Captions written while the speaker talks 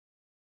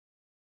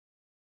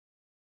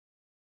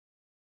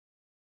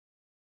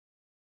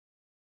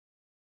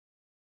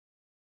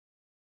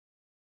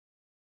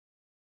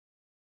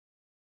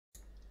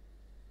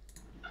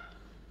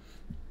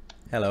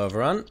Hello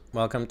everyone,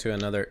 welcome to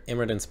another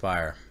Imirt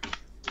Inspire.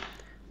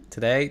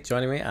 Today,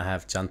 joining me, I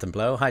have Jonathan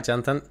Blow. Hi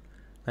Jonathan,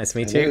 nice to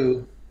meet Hello.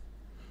 you.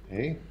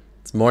 Hey.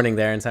 It's morning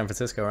there in San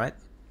Francisco, right?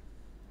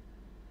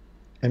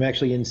 I'm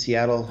actually in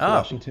Seattle, Oh,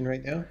 Washington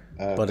right now.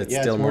 but But it's yeah,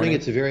 it's still morning. morning.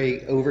 It's a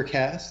very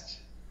overcast.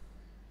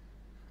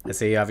 I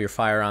see you have your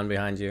fire on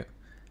behind you.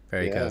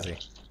 Very Yeah, cozy.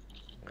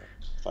 yeah,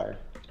 fire.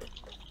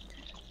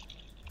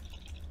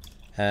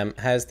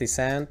 How's the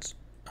sound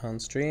on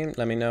stream?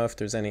 Let me know if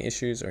there's any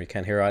issues or you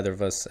can't hear either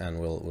of us and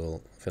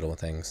we'll fiddle with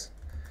things.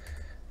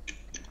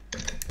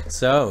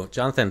 So,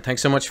 Jonathan,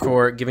 thanks so much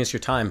for giving us your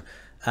time.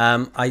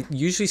 I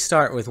usually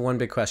start with one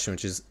big question,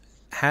 which is,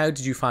 how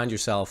did you find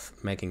yourself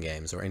making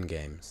games or in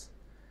games?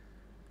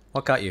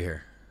 What got you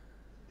here?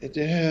 I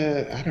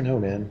don't know,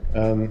 man.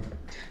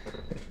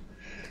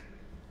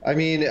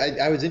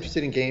 I was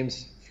interested in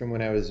games from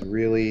when I was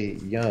really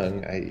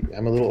young.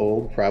 I'm a little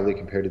old, probably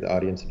compared to the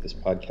audience of this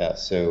podcast.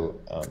 So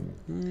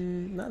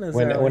Not when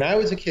necessarily. I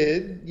was a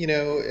kid,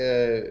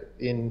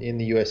 in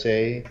the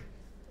USA,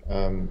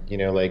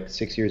 like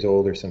 6 years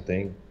old or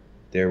something,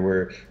 there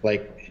were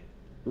like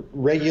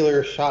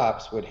regular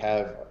shops would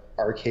have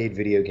arcade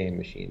video game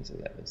machines in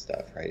them and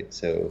stuff, right?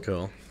 So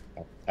Cool.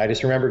 I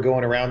just remember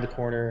going around the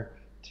corner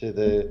to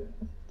the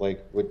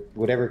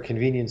whatever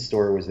convenience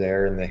store was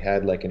there, and they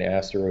had like an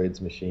asteroids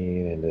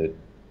machine and a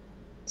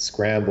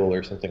scramble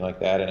or something like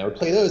that, and I would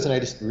play those, and I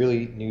just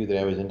really knew that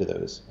I was into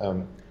those.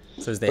 So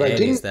it's the But I 80s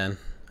didn't. then,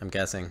 I'm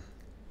guessing.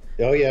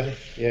 Oh yeah,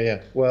 yeah,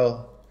 yeah.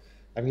 Well,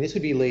 I mean, this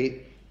would be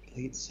late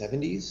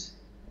 70s.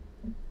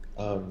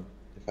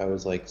 If I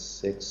was like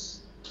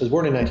six, I was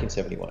born in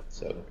 1971,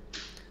 so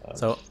um,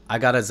 So I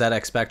got a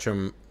ZX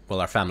Spectrum, well,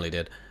 our family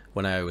did,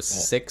 when I was uh,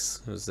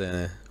 6. It was,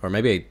 or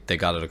maybe they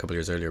got it a couple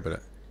years earlier, but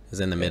it was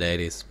in the mid okay,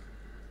 80s.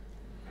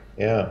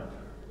 yeah.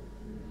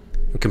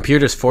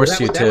 Computers Well, forced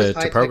you that was to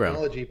high program.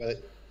 technology,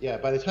 but yeah,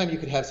 by the time you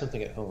could have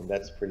something at home,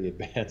 that's pretty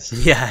advanced.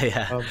 Yeah,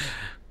 yeah. Um,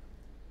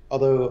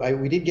 Although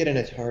we did get an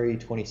Atari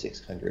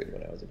 2600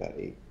 when I was about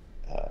 8,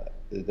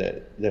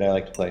 that I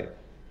like to play.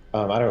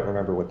 I don't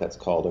remember what that's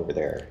called over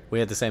there. We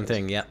had the same It's,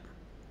 thing, yeah.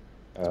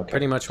 okay.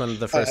 Pretty much one of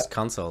the Uh, first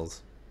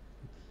consoles.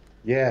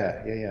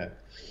 yeah, yeah, yeah.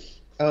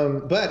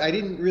 But I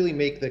didn't really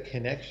make the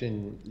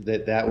connection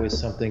that that was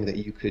something that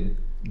you could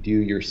do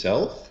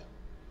yourself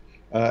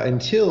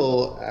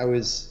until I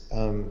was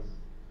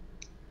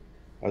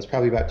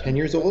probably about 10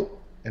 years old,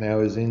 and I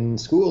was in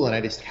school, and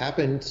I just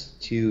happened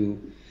to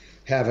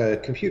have a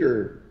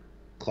computer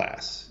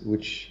class,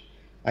 which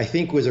I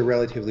think was a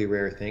relatively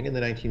rare thing in the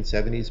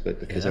 1970s, but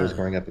because I was Yeah.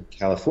 growing up in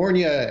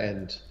California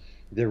and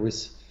there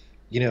was,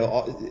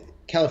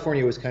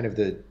 California was kind of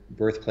the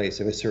birthplace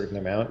of a certain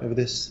amount of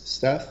this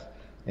stuff.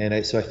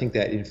 So I think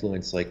that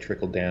influence like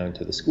trickled down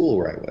to the school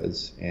where I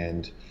was.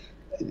 And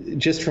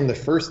just from the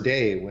first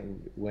day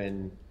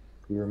when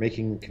we were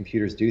making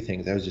computers do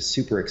things, I was just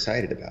super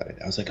excited about it.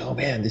 I was like, oh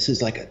man, this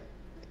is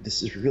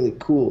really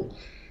cool.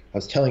 I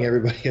was telling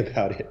everybody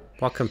about it.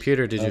 What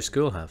computer did your Um,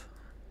 school have?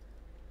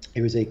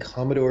 it was a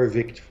Commodore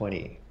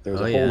VIC-20. There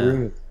was Oh, a whole yeah.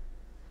 room.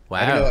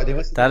 I don't Wow. know. They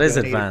must have That been is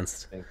donated or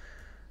advanced. something.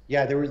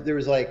 Yeah, there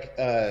was like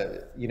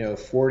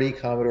 40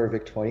 Commodore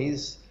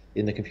VIC-20s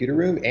in the computer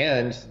room,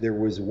 and there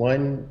was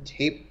one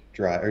tape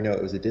drive, or no,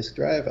 it was a disk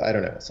drive. I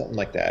don't know, something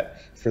like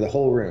that for the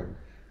whole room.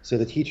 So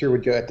the teacher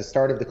would go at the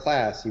start of the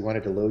class. You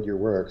wanted to load your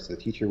work, so the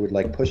teacher would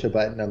like push a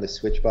button on the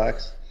switch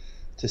box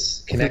to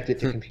connect it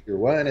to computer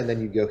one, and then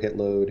you'd go hit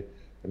load,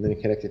 and then you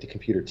connect it to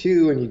computer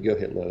two, and you'd go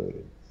hit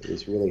load. It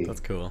was really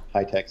That's cool.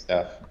 high tech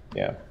stuff.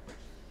 Yeah.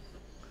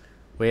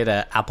 We had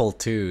Apple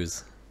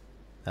IIs,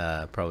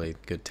 probably a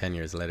good 10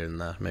 years later than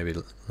that, maybe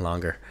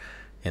longer,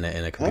 in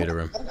a computer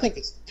room. I don't think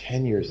it's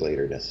 10 years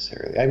later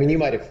necessarily. I mean, you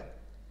might have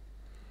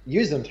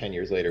used them 10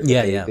 years later, but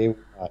Yeah, they, yeah. they were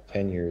not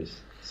 10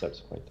 years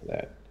subsequent to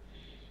that.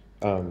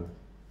 Um,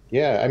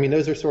 yeah, I mean,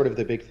 those are sort of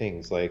the big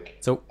things. Like,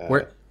 So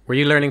were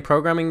you learning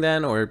programming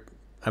then, or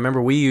I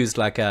remember we used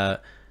like a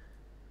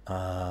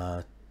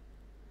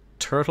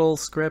turtle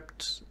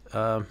script.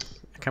 I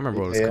can't remember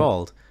what it was yeah,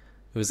 called.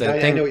 It was yeah, a I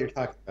know thing. what you're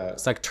talking about.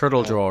 It's like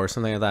Turtle Uh, Draw or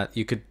something like that.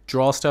 You could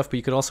draw stuff, but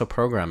you could also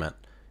program it.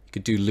 You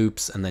could do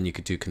loops, and then you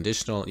could do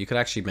conditional. You could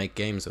actually make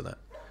games with it.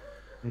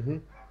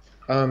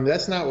 mhm.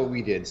 That's not what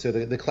we did. So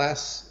the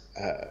class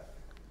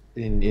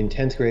in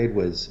 10th grade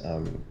was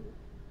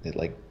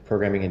like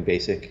programming in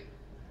BASIC,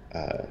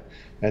 uh,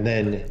 and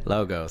then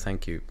Logo,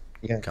 thank you,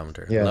 yeah,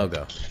 commenter. yeah.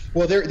 Logo.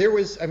 Well, there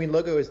was, I mean,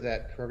 Logo is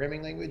that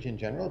programming language in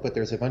general, but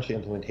there's a bunch of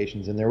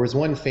implementations, and there was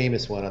one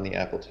famous one on the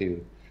Apple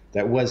II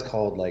that was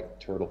called like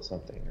Turtle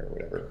something or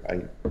whatever.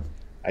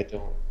 I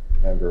don't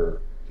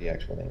remember the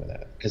actual name of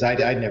that because I'd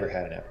never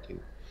had an Apple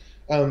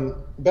II.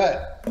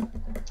 But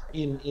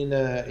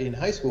in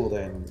high school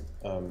then,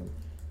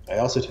 I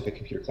also took a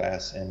computer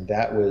class, and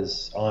that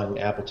was on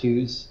Apple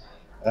IIs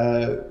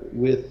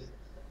with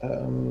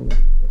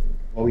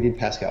well, we did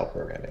Pascal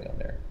programming on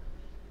there.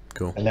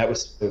 Cool. And that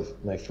was sort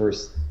of my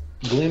first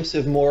glimpse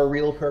of more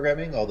real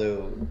programming,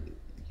 although,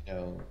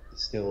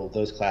 still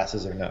those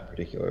classes are not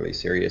particularly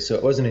serious. So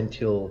it wasn't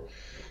until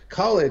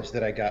college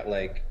that I got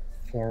like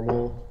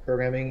formal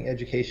programming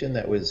education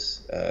that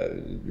was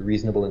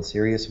reasonable and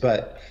serious.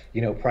 But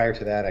prior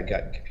to that, I'd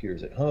gotten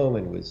computers at home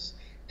and was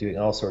doing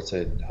all sorts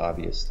of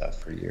hobbyist stuff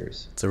for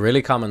years. It's a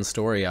really common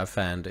story I've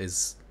found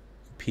is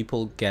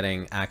people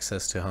getting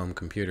access to home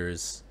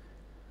computers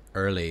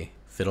early,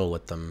 fiddle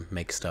with them,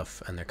 make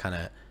stuff, and they're kind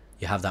of,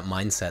 you have that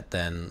mindset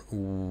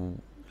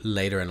then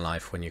later in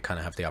life when you kind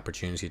of have the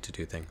opportunity to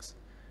do things.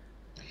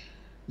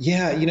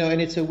 Yeah,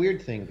 and it's a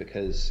weird thing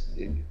because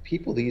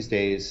people these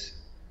days,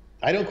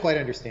 I don't quite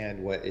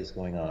understand what is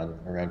going on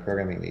around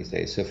programming these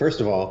days. So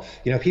first of all,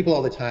 people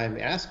all the time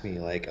ask me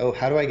like, oh,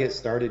 how do I get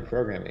started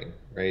programming,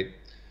 right?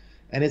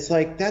 And it's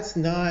like,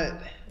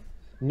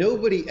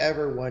 nobody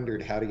ever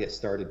wondered how to get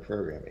started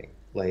programming.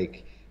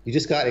 Like, you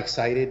just got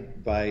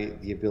excited by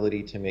the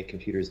ability to make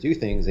computers do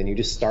things, and you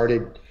just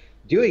started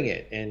doing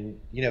it. And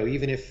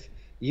even if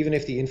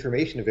the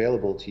information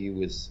available to you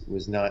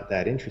was not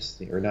that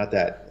interesting or not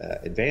that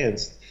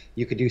advanced,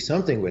 you could do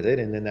something with it,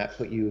 and then that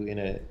put you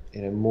in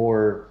a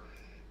more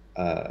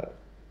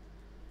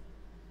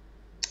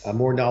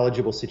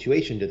knowledgeable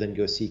situation to then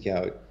go seek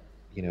out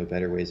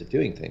better ways of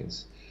doing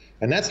things.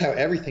 And that's how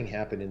everything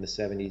happened in the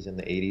 70s and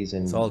the 80s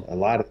and a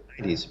lot of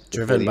the 90s.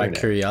 Driven by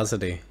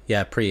curiosity.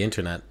 Yeah,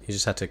 pre-internet. You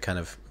just had to kind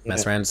of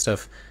mess around and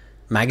stuff.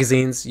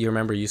 Magazines, you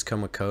remember, used to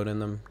come with code in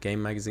them,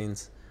 game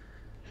magazines.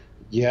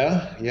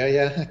 Yeah.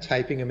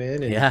 Typing them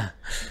in. And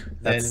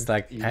that's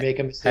like, you make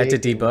a mistake. Had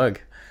to debug.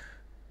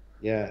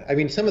 Yeah. I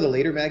mean, some of the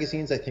later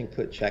magazines, I think,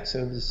 put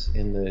checkzones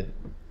in the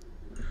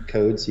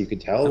code so you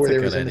could tell where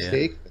there was a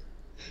mistake.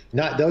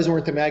 Those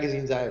weren't the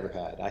magazines I ever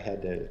had. I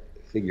had to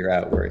figure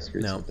out where I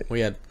screwed something.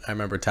 I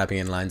remember typing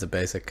in lines of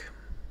BASIC.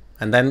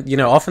 And then,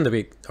 often now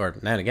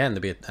and again,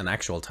 there'd be an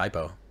actual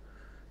typo.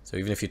 So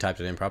even if you typed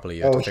it in properly,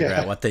 you had to figure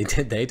out what they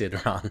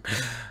did wrong.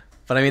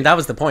 But I mean, that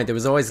was the point. There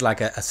was always like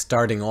a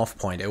starting off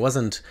point. It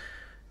wasn't,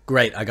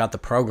 great, I got the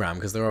program,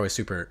 because they're always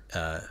super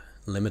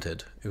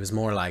limited. It was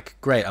more like,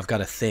 great, I've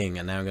got a thing,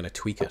 and now I'm going to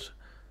tweak it.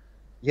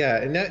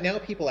 Yeah, and now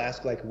people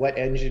ask, like, what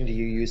engine do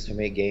you use to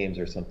make games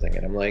or something?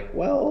 And I'm like,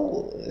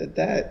 well,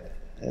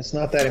 that's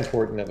not that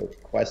important of a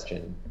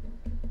question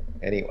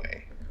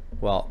anyway.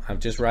 Well, I'm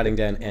just writing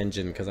down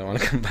engine because I want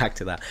to come back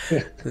to that.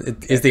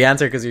 Is the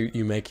answer because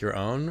you make your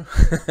own?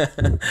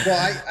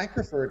 Well, I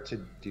prefer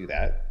to do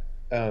that.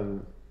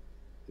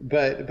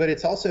 But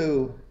it's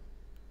also,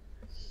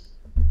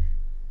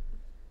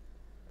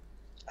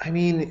 I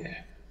mean,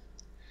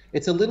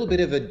 it's a little bit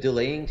of a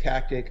delaying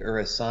tactic or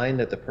a sign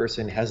that the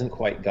person hasn't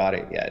quite got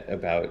it yet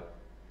about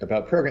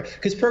programming.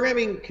 Because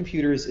programming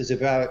computers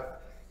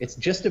it's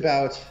just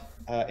about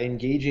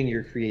engaging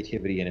your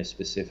creativity in a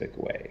specific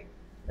way,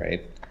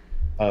 right?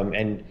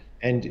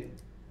 And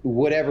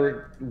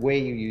whatever way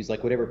you use,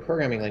 like whatever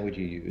programming language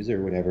you use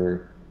or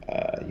whatever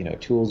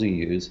tools you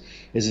use,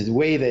 is a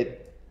way that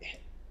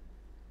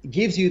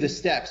gives you the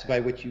steps by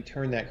which you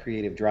turn that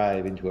creative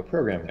drive into a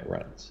program that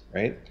runs,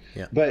 right?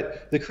 Yeah.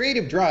 But the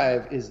creative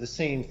drive is the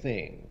same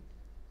thing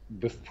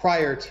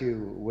prior to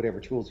whatever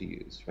tools you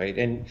use, right?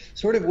 And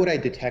sort of what I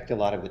detect a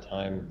lot of the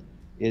time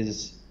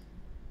is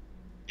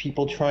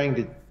people trying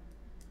to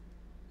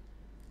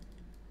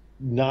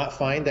not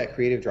find that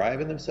creative drive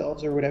in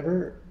themselves or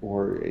whatever,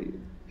 or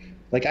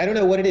like, I don't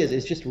know what it is.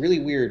 It's just really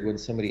weird when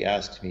somebody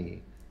asks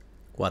me,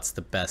 what's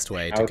the best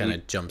way to kind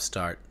of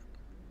jumpstart?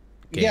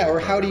 Or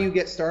how do you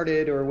get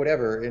started or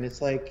whatever? And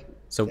it's like,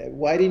 so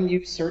why didn't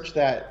you search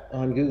that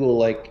on Google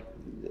like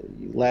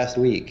last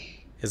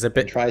week? Is it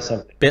try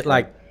something? Bit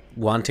like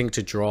wanting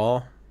to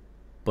draw,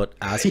 but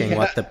asking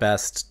what the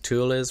best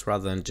tool is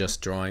rather than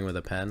just drawing with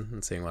a pen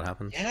and seeing what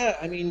happens? Yeah,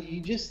 I mean,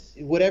 you just,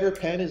 whatever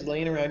pen is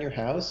laying around your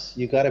house,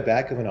 you got a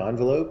back of an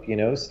envelope,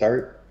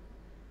 start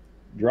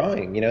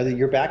drawing.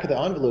 Your back of the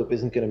envelope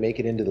isn't going to make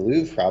it into the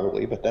Louvre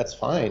probably, but that's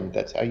fine.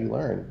 That's how you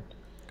learn.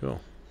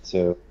 Cool.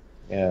 So,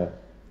 yeah.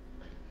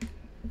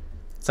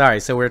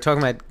 Sorry, so we were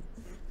talking about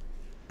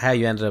how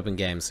you ended up in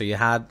games. So you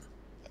had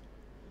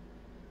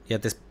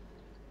this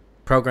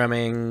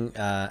programming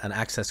and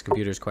access to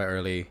computers quite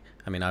early.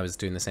 I mean, I was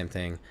doing the same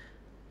thing.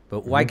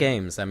 But why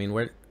games? I mean,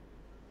 where'd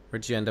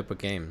you end up with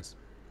games?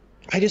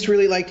 I just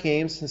really liked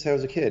games since I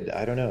was a kid.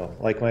 I don't know.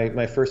 Like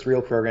my first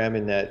real program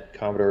in that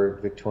Commodore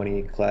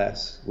VIC-20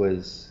 class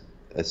was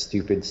a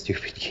stupid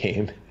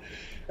game.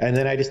 And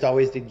then I just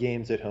always did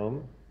games at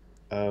home.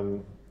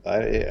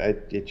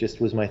 It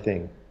just was my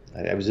thing.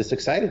 I was just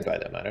excited by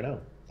them. I don't know.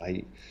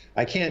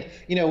 I can't,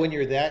 when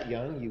you're that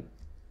young, you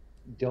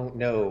don't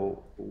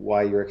know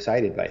why you're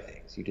excited by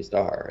things. You just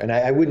are. And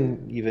I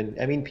wouldn't even,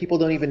 I mean, people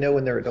don't even know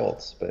when they're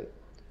adults, but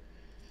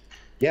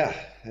yeah,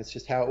 that's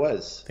just how it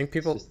was. I think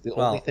people, it's just the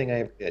only thing I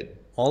ever did.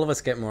 All of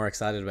us get more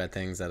excited about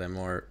things at a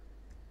more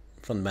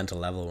fundamental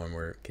level when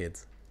we're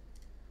kids.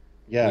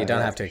 Yeah. You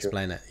don't have to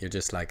explain it. You're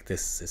just like,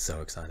 this is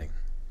so exciting.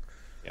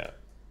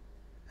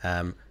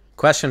 Yeah.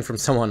 Question from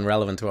someone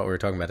relevant to what we were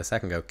talking about a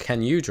second ago.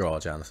 Can you draw,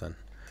 Jonathan?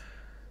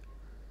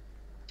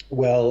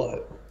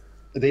 Well,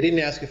 they didn't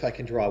ask if I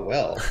can draw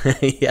well.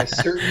 Yeah. I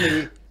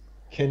certainly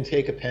can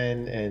take a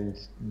pen and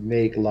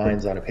make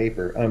lines on a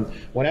paper.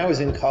 When I was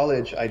in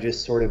college, I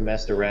just sort of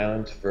messed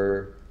around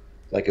for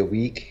like a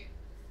week,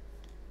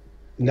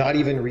 not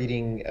even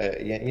reading,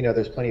 you know,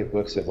 there's plenty of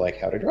books of like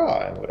how to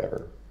draw and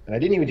whatever. And I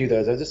didn't even do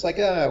those. I was just like,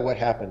 what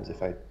happens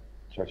if I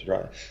start to draw?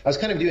 I was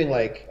kind of doing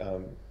like,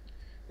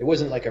 it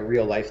wasn't like a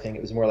real life thing.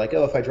 It was more like,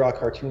 oh, if I draw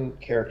cartoon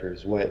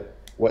characters,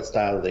 what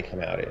style do they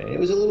come out in? And it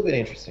was a little bit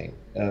interesting.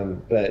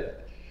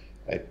 But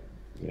I,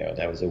 you know,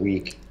 that was a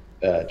week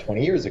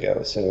 20 years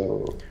ago,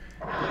 so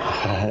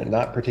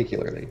not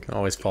particularly. Can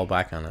always fall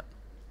back on it.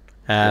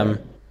 Yeah.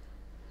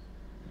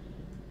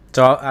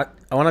 So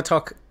I want to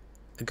talk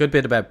a good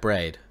bit about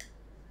Braid.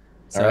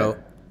 So All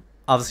right.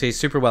 obviously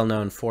super well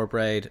known for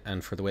Braid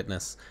and for The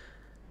Witness.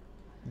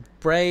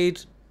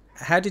 Braid,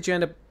 how did you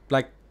end up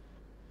like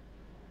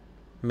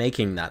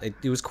making that?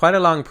 It was quite a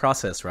long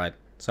process, right?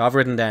 So I've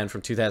written down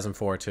from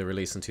 2004 to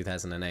release in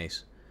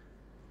 2008.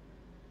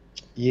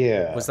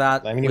 Yeah. Was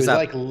that I mean, it was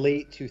like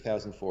late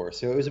 2004,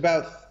 so it was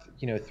about,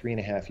 you know,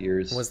 3.5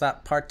 years. was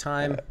that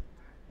part-time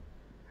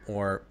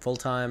or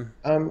full-time?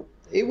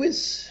 It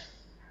was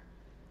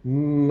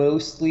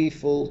mostly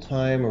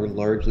full-time or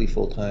largely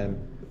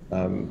full-time.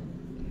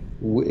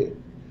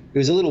 It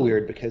was a little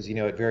weird because, you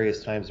know, at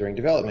various times during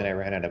development, I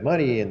ran out of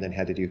money and then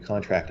had to do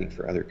contracting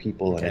for other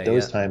people. And at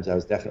those times, I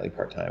was definitely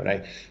part-time.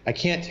 And I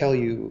can't tell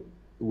you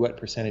what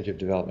percentage of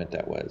development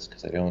that was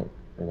because I don't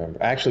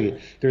remember.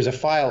 Actually, there's a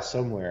file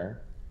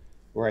somewhere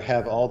where I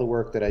have all the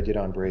work that I did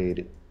on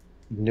Braid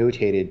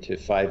notated to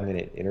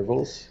 5-minute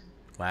intervals.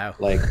 Wow.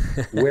 Like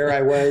where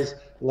I was,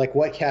 like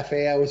what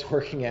cafe I was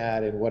working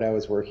at and what I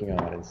was working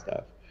on and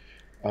stuff.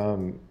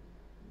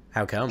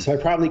 How come? So I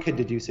probably could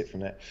deduce it from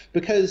that.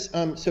 Because,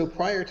 so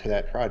prior to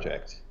that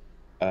project,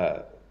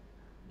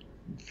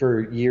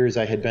 for years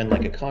I had been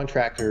like a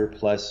contractor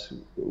plus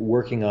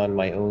working on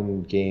my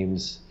own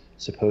games,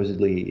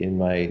 supposedly in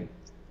my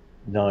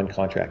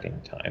non-contracting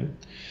time.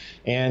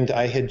 And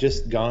I had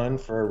just gone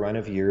for a run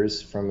of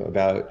years from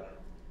about,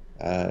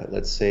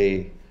 let's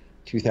say,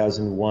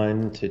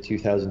 2001 to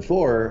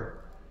 2004,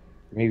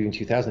 maybe even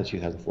 2000 to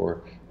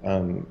 2004,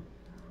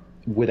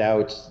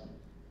 without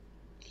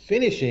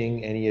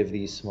finishing any of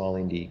these small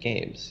indie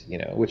games, you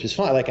know, which is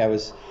fine. Like I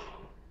was,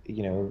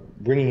 you know,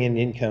 bringing in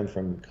income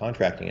from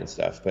contracting and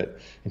stuff. But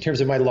in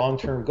terms of my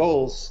long-term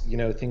goals, you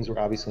know, things were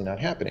obviously not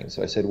happening.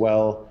 So I said,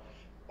 well,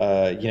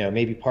 you know,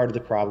 maybe part of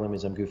the problem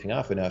is I'm goofing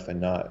off enough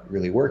and not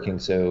really working.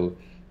 So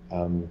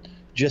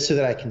just so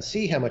that I can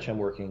see how much I'm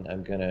working,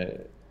 I'm going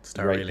to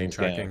start really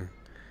tracking. Down.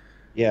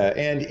 Yeah.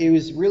 And it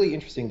was really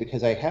interesting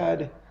because I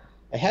had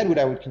what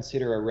I would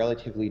consider a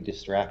relatively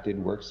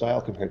distracted work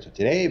style compared to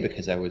today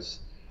because I was,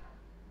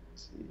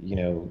 you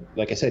know,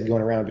 like I said,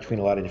 going around between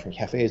a lot of different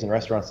cafes and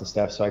restaurants and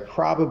stuff. So I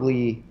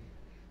probably,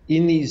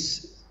 in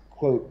these,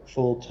 quote,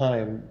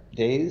 full-time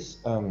days,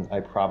 I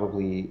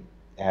probably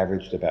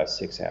averaged about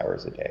 6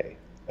 hours a day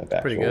of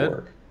actual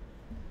work.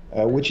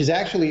 Which is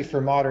actually,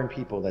 for modern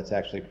people, that's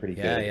actually pretty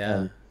good.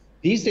 Yeah.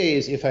 These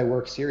days, if I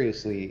work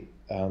seriously,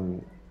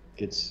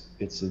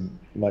 it's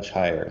much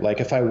higher. Like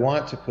if I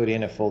want to put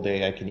in a full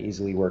day, I can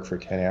easily work for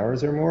 10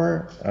 hours or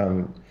more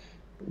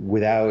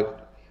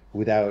without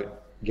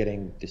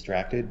getting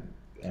distracted.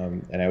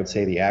 And I would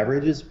say the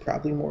average is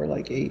probably more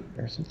like 8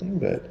 or something.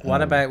 But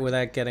what about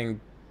without getting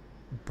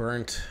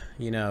burnt?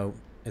 You know,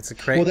 it's a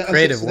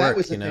creative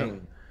work, you know.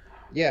 Thing.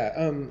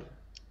 Yeah.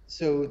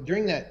 So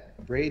during that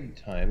Braid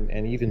time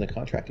and even the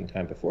contracting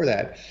time before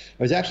that,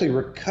 I was actually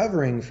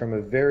recovering from a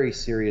very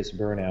serious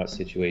burnout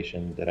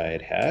situation that I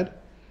had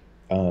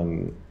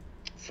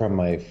from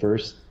my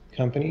first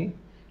company.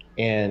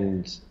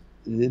 And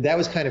that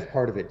was kind of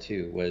part of it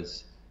too,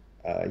 was,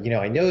 you know,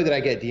 I know that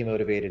I get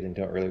demotivated and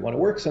don't really want to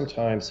work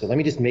sometimes. So let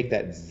me just make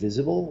that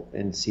visible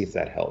and see if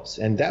that helps.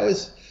 And that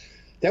was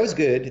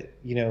good.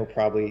 You know,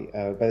 probably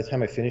by the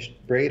time I finished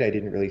Braid, I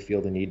didn't really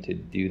feel the need to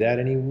do that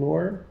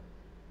anymore.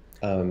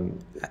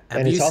 And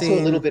it's also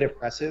a little bit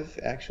oppressive,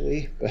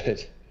 actually.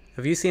 But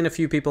have you seen a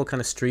few people kind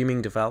of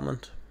streaming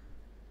development?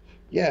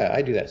 Yeah,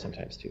 I do that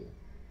sometimes too.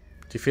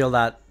 Do you feel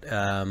that?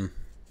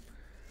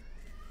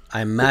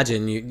 I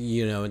imagine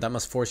you know that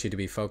must force you to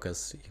be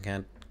focused. You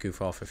can't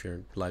goof off if you're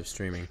live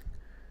streaming,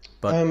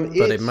 but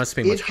it must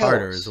be much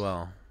harder as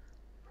well.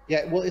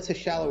 Yeah, well, it's a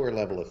shallower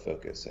level of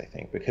focus, I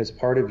think, because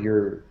part of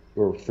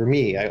or for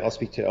me, I'll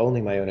speak to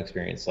only my own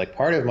experience. Like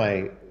part of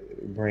my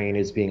brain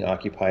is being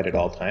occupied at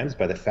all times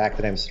by the fact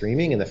that I'm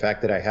streaming and the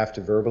fact that I have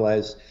to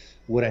verbalize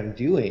what I'm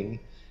doing.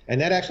 And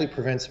that actually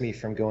prevents me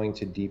from going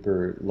to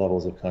deeper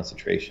levels of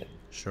concentration.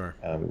 Sure.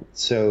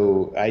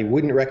 So I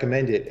wouldn't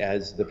recommend it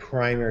as the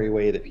primary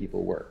way that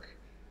people work,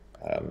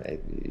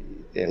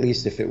 at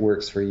least if it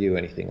works for you,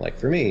 anything like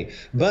for me.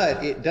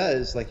 But it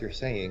does, like you're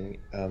saying,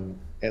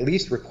 at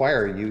least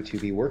require you to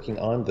be working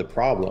on the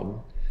problem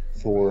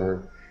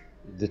for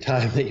the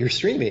time that you're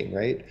streaming,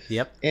 right?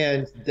 Yep.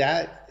 And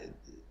that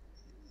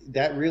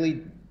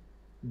really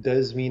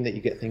does mean that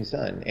you get things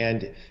done.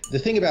 And the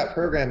thing about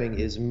programming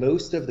is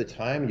most of the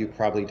time you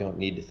probably don't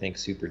need to think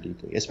super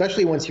deeply,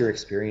 especially once you're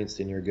experienced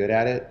and you're good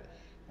at it.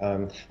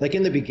 Like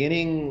in the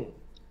beginning,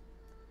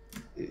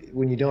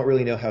 when you don't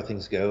really know how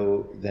things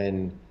go,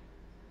 then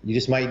you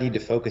just might need to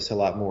focus a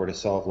lot more to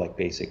solve like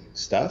basic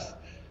stuff.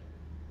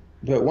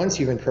 but once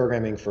you've been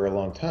programming for a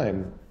long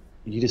time,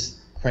 you just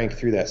crank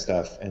through that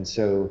stuff. And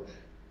so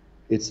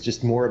it's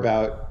just more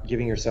about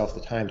giving yourself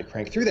the time to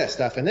crank through that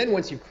stuff. And then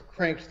once you've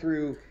cranked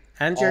through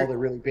And all the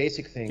really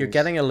basic things, you're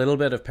getting a little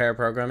bit of pair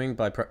programming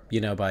by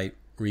by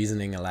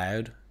reasoning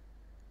aloud.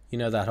 You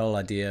know, that whole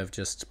idea of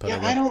just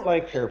putting. Yeah, I don't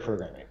like pair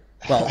programming.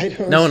 Well,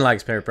 no one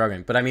likes pair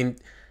programming, but I mean,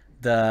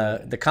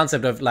 the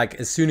concept of like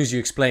as soon as you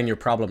explain your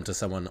problem to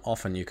someone,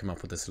 often you come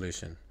up with a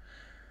solution.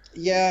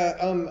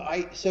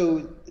 Yeah,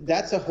 so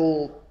that's a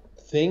whole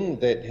thing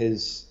that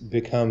has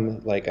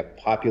become like a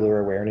popular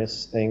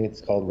awareness thing.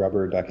 It's called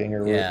rubber ducking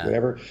or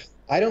whatever.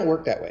 I don't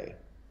work that way,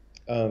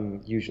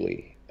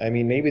 usually. I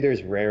mean, maybe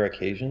there's rare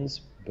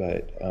occasions,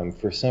 but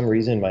for some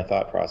reason my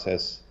thought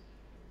process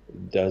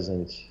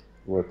doesn't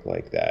work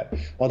like that.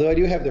 Although I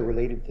do have the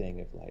related thing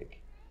of like,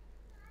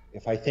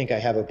 if I think I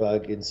have a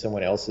bug in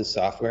someone else's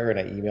software and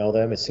I email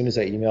them, as soon as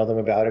I email them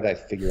about it, I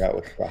figure out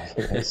what the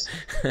problem is.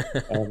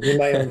 In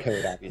my own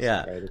code, obviously,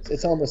 Yeah. right?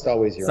 It's almost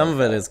always your Some own of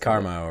it fault. is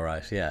karma, all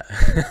right, yeah.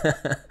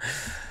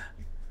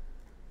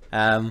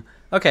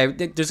 Okay,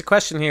 there's a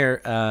question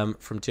here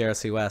from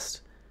JRC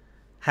West.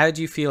 How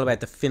do you feel about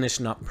the finish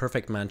not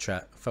perfect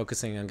mantra,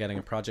 focusing on getting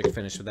a project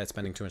finished without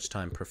spending too much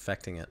time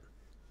perfecting it?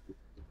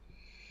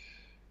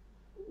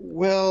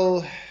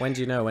 Well, When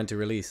do you know when to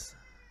release?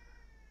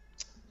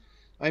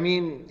 I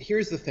mean,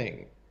 here's the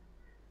thing.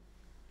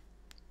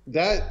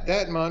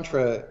 That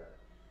mantra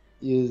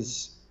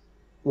is,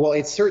 well,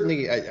 it's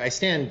certainly, I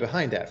stand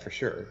behind that for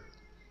sure.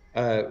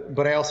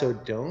 But I also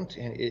don't,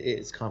 and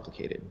it's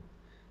complicated.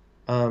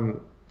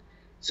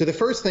 So the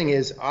first thing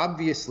is,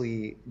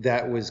 obviously,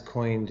 that was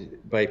coined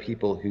by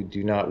people who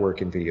do not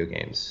work in video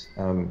games.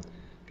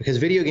 Because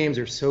video games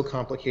are so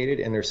complicated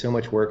and there's so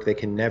much work, they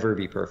can never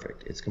be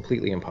perfect. It's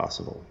completely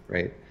impossible,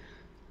 right?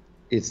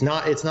 It's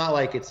not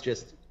like it's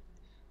just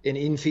an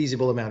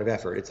infeasible amount of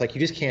effort. It's like you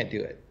just can't do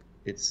it.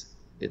 It's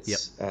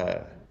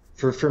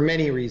for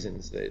many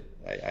reasons that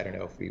I don't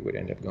know if we would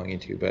end up going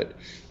into, but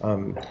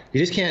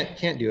you just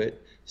can't do it.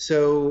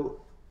 So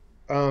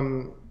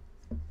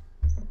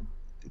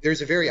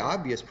there's a very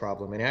obvious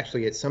problem, and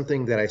actually it's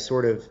something that I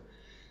sort of,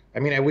 I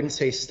mean, I wouldn't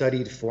say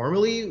studied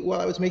formally while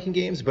I was making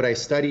games, but I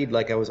studied,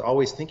 like I was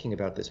always thinking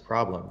about this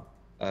problem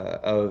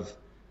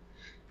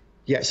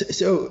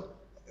So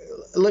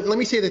let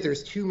me say that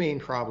there's two main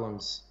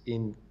problems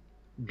in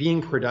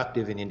being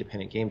productive in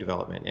independent game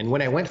development. And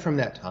when I went from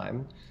that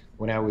time,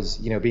 when I was,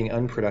 being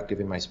unproductive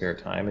in my spare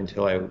time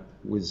until I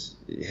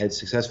had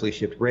successfully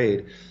shipped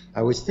Raid,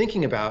 I was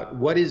thinking about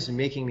what is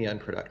making me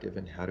unproductive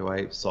and how do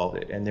I solve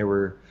it. And there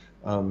were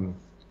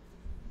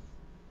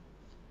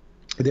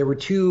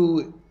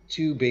two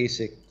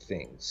basic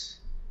things.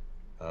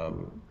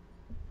 Wow,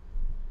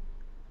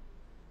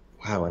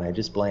 and I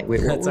just blanked.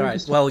 Wait, That's all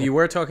right. Well, you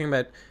were talking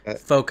about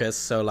focus,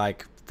 so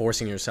like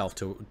forcing yourself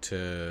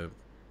to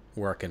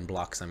work in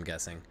blocks, I'm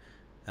guessing.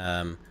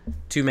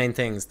 Two main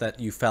things that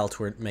you felt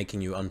were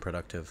making you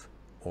unproductive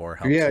or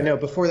helpful. Yeah, no,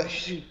 before that,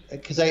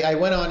 because I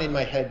went on in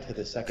my head to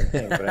the second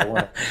thing, but I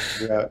want to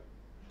figure out.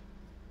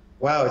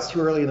 Wow, it's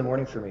too early in the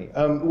morning for me.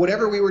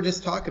 Whatever we were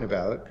just talking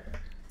about.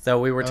 So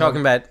we were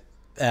talking about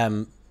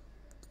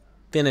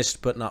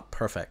finished but not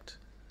perfect.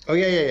 Oh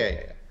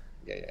yeah.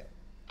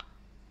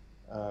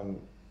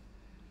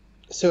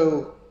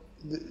 So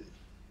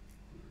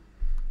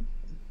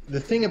the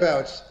thing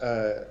about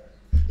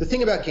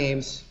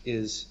games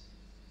is,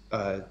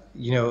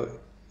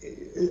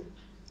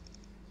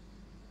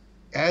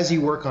 as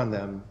you work on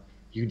them,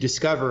 you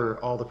discover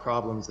all the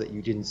problems that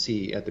you didn't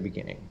see at the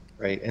beginning,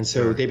 right? And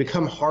so they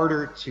become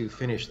harder to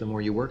finish the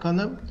more you work on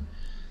them.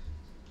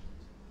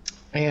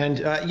 And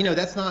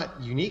that's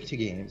not unique to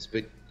games,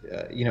 but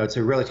it's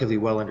a relatively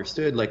well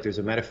understood. Like there's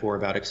a metaphor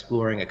about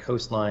exploring a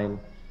coastline,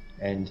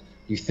 and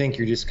you think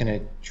you're just going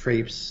to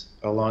traipse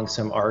along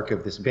some arc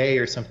of this bay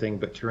or something,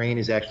 but terrain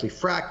is actually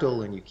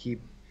fractal, and you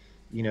keep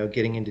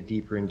getting into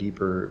deeper and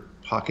deeper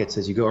pockets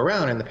as you go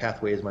around, and the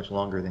pathway is much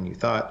longer than you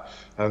thought.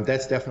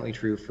 That's definitely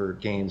true for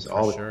games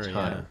all the time.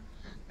 Yeah.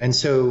 And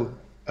so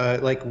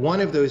like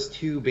one of those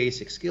two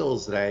basic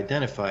skills that I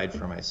identified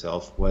for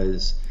myself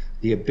was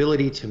the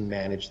ability to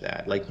manage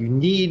that. Like you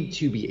need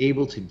to be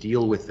able to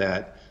deal with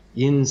that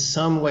in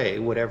some way,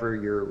 whatever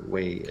your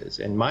way is.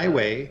 And my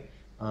way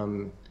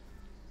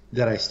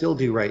that I still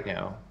do right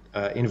now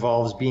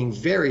involves being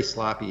very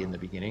sloppy in the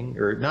beginning,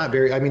 or not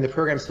very, I mean, the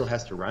program still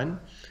has to run,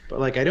 but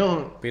like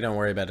We don't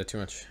worry about it too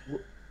much.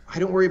 I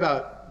don't worry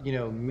about,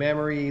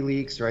 memory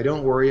leaks, or I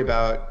don't worry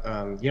about,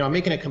 I'm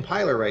making a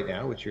compiler right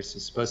now, which is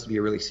supposed to be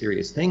a really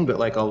serious thing, but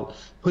like I'll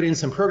put in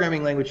some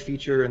programming language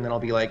feature and then I'll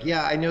be like,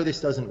 yeah, I know this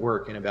doesn't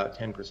work in about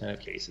 10% of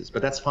cases,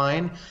 but that's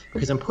fine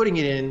because I'm putting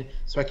it in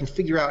so I can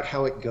figure out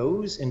how it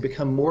goes and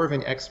become more of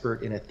an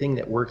expert in a thing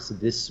that works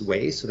this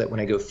way, so that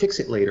when I go fix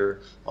it later,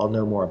 I'll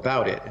know more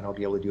about it and I'll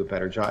be able to do a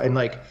better job and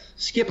like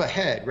skip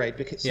ahead, right?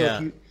 Because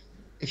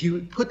if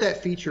you put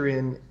that feature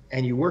in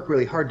and you work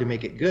really hard to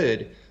make it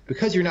good,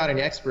 because you're not an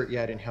expert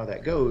yet in how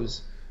that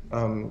goes,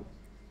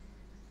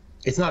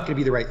 it's not going to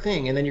be the right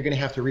thing, and then you're going to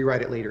have to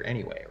rewrite it later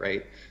anyway,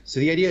 right? So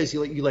the idea is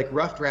you like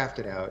rough draft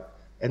it out,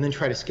 and then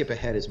try to skip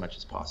ahead as much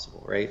as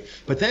possible, right?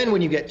 But then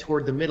when you get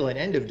toward the middle and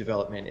end of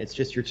development, it's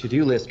just your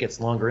to-do list gets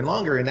longer and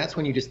longer, and that's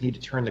when you just need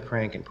to turn the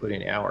crank and put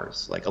in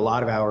hours, like a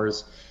lot of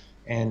hours,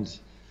 and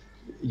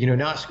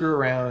not screw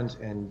around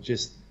and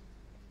just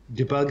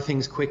debug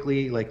things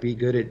quickly, like be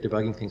good at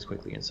debugging things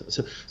quickly. And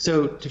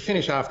so to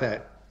finish off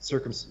that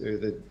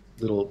the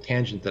little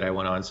tangent that I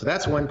went on, so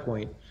that's one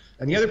point.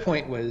 And the other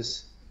point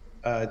was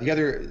the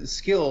other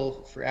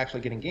skill for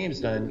actually getting games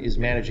done is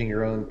managing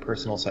your own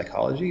personal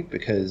psychology,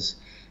 because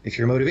if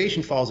your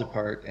motivation falls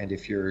apart and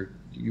if your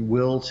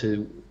will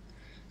to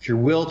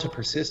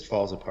persist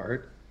falls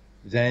apart,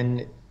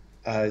 then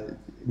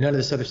none of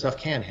this other stuff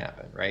can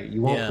happen, right?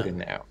 You won't put in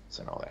the hours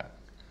and all that.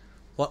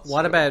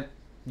 What about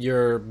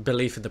your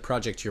belief in the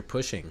project you're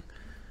pushing?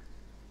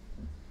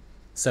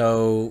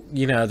 So,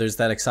 there's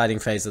that exciting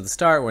phase at the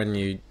start when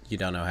you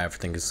don't know how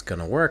everything is going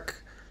to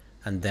work.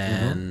 And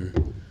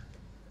then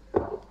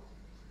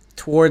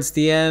towards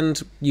the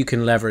end, you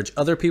can leverage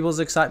other people's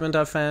excitement,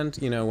 I've found,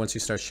 once you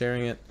start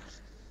sharing it.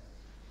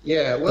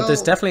 Yeah, well... But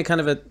there's definitely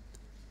kind of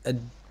a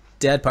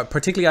dead part,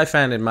 particularly I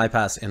found in my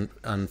past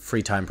on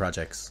free time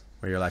projects,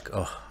 where you're like,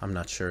 oh, I'm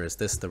not sure, is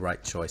this the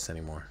right choice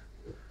anymore?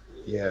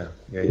 Yeah.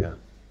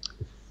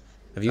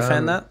 Have you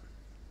found that?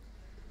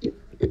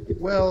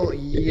 Well,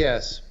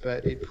 yes,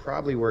 but it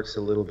probably works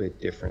a little bit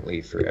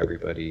differently for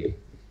everybody.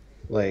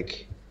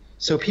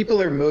 So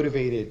people are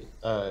motivated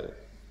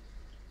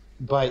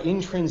by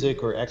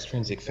intrinsic or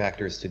extrinsic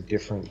factors to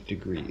different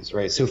degrees,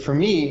 right? So for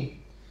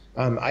me,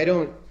 I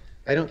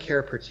don't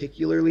care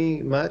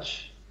particularly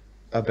much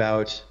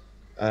about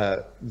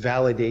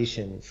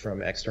validation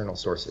from external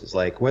sources,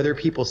 like whether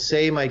people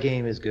say my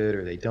game is good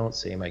or they don't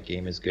say my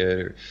game is good,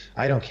 or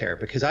I don't care,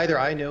 because either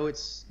I know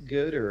it's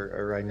good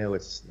or I know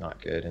it's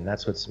not good, and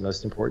that's what's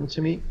most important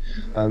to me.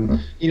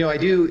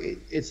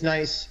 It's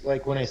nice,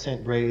 like when I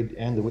sent Braid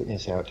and The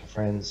Witness out to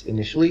friends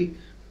initially,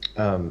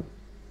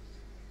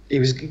 it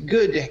was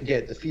good to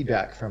get the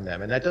feedback from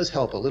them, and that does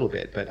help a little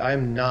bit, but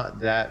I'm not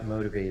that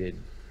motivated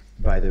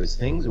by those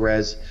things,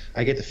 whereas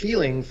I get the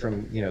feeling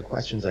from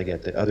questions I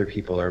get that other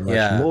people are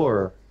much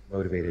more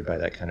motivated by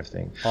that kind of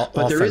thing.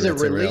 But there is a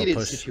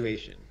related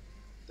situation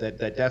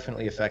that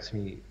definitely affects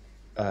me,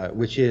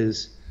 which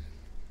is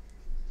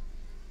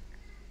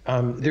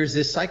there's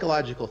this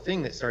psychological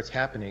thing that starts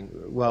happening.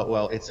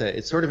 Well,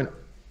 it's sort of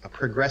a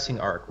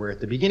progressing arc where at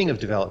the beginning of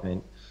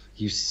development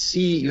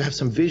you have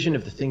some vision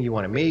of the thing you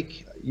want to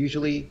make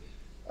usually,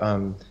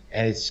 and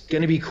it's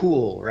going to be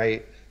cool,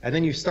 right? And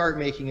then you start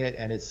making it,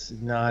 and it's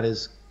not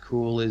as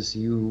cool as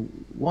you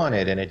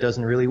wanted, and it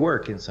doesn't really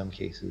work in some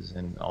cases,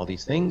 and all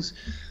these things.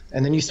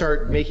 And then you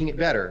start making it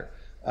better.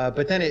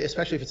 But then,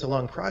 especially if it's a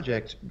long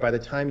project, by the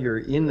time you're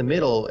in the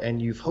middle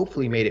and you've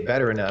hopefully made it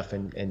better enough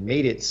and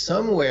made it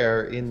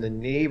somewhere in the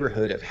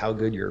neighborhood of how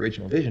good your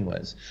original vision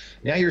was,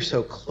 now you're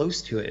so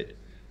close to it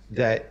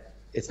that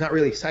it's not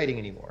really exciting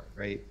anymore,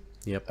 right?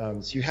 Yep.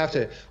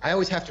 So I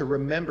always have to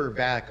remember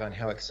back on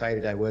how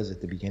excited I was at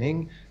the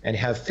beginning and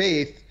have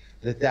faith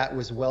that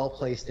was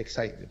well-placed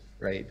excitement,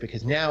 right?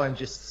 Because now I'm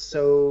just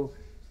so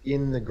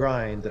in the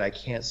grind that I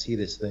can't see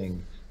this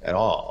thing at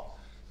all.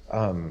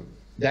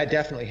 That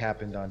definitely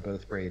happened on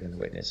both Braid and The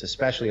Witness,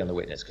 especially on The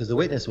Witness, because The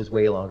Witness was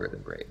way longer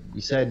than Braid.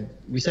 We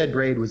said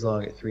Braid was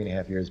long at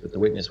 3.5 years, but The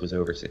Witness was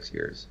over 6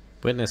 years.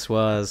 Witness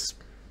was,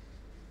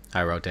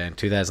 I wrote down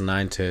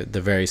 2009 to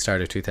the very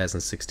start of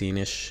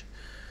 2016-ish.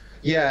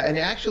 Yeah, and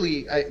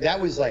actually, that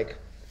was like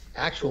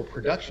actual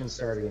production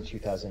started in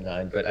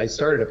 2009, but I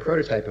started a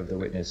prototype of The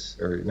Witness,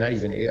 or not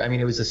even, I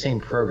mean, it was the same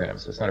program,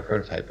 so it's not a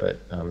prototype, but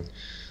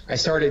I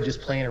started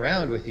just playing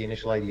around with the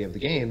initial idea of the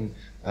game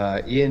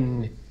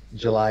in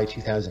July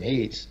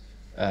 2008,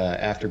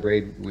 after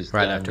Braid was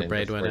right done. After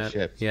Braid went out.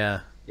 Shipped.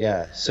 Yeah.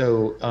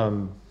 So,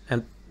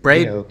 and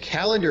Braid,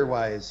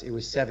 calendar-wise, it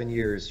was 7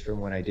 years from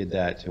when I did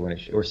that to when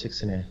it, or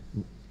 7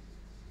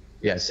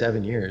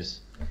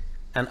 years.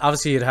 And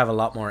obviously you'd have a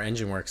lot more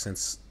engine work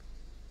since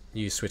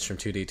you switched from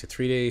 2D to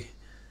 3D.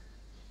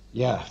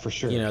 Yeah, for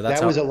sure.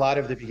 That was a lot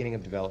of the beginning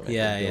of development.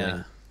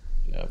 Yeah.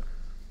 Yeah.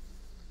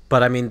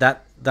 But I mean,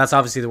 that's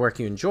obviously the work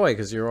you enjoy,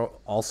 because you're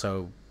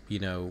also,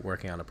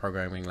 working on a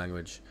programming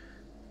language.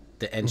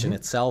 The engine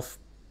itself,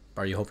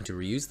 are you hoping to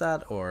reuse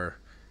that, or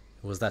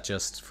was that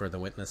just for The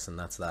Witness and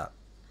that's that?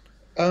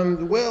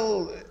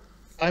 Well,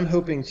 I'm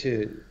hoping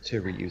to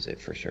reuse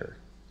it for sure.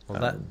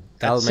 Well,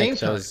 that'll make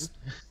those,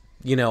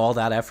 all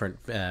that effort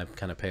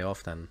kind of pay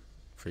off then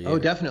for you. Oh,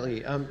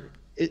 definitely.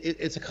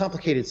 It's a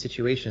complicated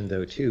situation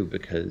though too,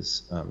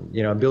 because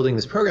I'm building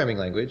this programming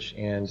language,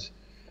 and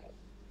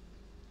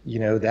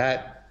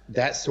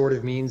that sort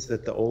of means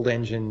that the old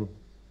engine,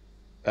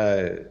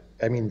 the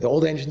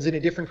old engine's in a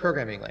different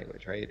programming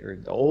language, right? Or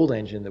the old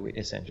engine, the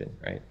Witness engine,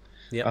 right?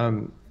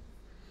 Yeah.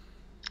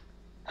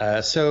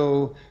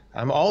 So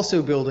I'm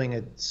also building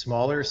a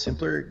smaller,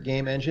 simpler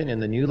game engine in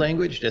the new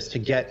language, just to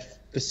get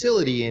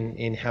facility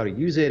in how to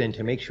use it and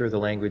to make sure the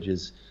language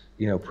is,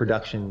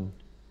 production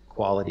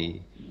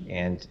quality,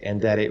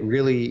 and that it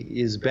really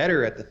is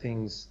better at the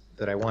things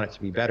that I want it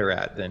to be better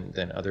at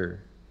than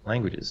other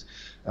languages.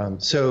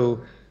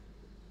 So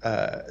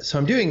So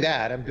I'm doing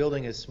that. I'm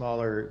building a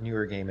smaller,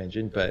 newer game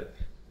engine, but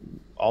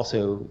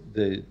also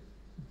the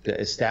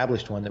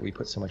established one that we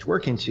put so much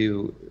work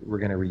into, we're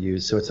going to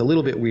reuse. So it's a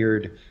little bit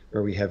weird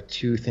where we have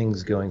two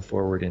things going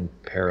forward in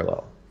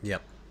parallel.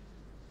 Yep.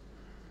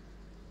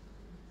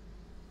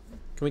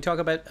 Can we talk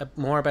about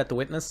more about The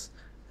Witness?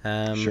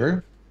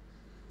 Sure.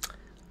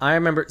 I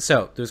remember,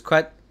 so there was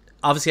quite,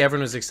 obviously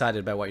everyone was excited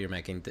about what you're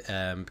making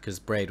because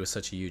Braid was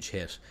such a huge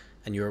hit,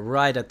 and you were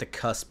right at the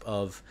cusp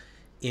of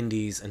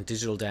indies and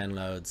digital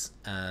downloads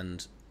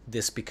and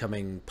this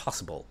becoming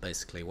possible,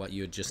 basically, what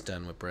you had just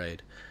done with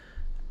Braid.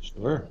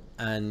 Sure.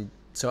 And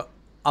so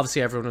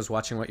obviously everyone was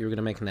watching what you were going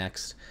to make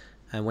next,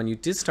 and when you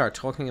did start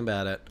talking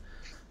about it,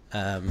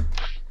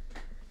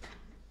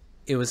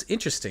 it was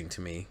interesting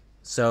to me.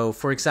 So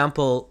for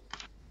example,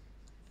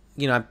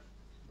 you know,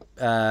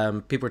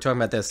 people were talking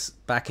about this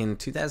back in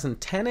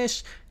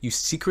 2010ish. You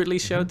secretly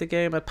showed the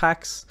game at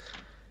PAX.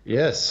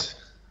 Yes.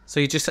 So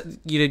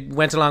you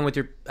went along with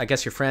your, I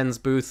guess, your friend's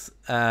booth,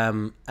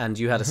 and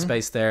you had a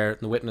space there. And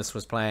The Witness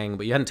was playing,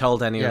 but you hadn't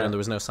told anyone, and there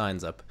was no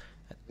signs up.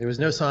 There was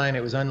no sign.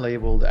 It was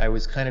unlabeled. I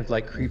was kind of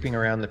like creeping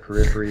around the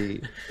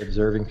periphery,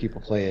 observing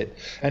people play it,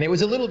 and it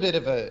was a little bit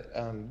of a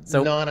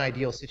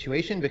non-ideal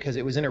situation because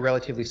it was in a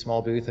relatively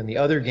small booth, and the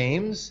other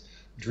games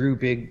drew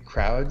big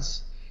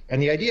crowds.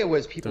 And the idea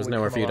was people would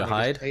nowhere for you to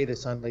hide. And just play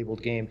this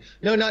unlabeled game.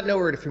 No, not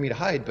nowhere for me to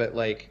hide, but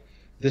like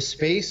the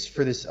space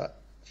for this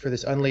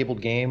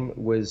unlabeled game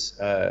was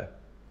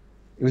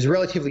it was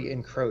relatively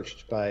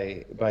encroached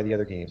by the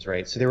other games,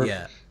 right? So there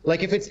were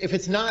like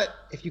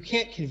if you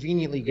can't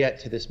conveniently get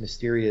to this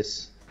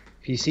mysterious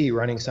PC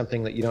running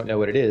something that you don't know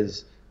what it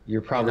is,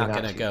 you're probably not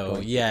going to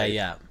go. Yeah.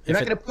 You're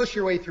not going to push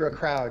your way through a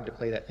crowd to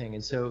play that thing.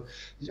 And so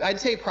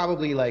I'd say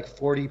probably like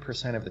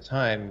 40% of the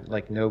time,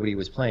 like nobody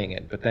was playing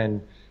it, but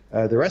then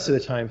the rest of the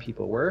time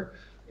people were.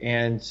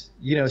 And,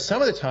 you know,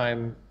 some of the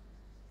time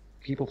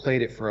people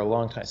played it for a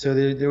long time. So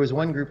there was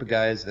one group of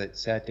guys that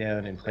sat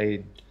down and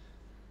played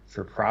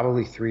for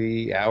probably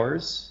 3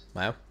 hours.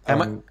 Wow.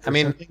 I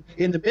mean,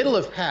 in the middle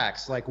of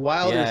PAX, like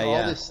while there's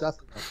all this stuff,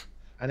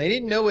 and they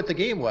didn't know what the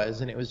game was,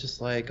 and it was just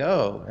like,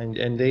 oh,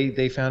 and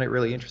they found it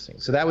really interesting.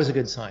 So that was a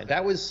good sign.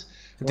 That was.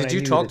 Did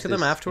you talk to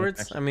them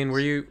afterwards? I mean, were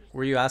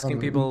you asking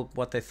people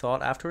what they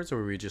thought afterwards,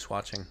 or were you just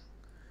watching?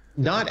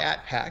 Not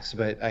at PAX,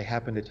 but I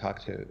happened to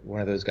talk to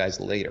one of those guys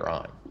later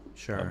on.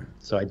 Sure.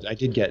 So I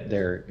did get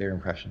their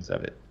impressions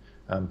of it.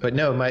 But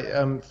no, my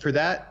for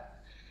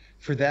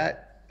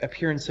that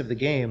appearance of the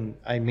game,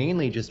 I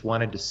mainly just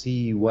wanted to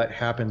see what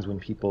happens when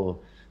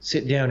people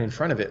sit down in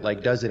front of it.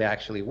 Like, does it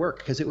actually work?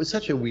 Because it was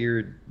such a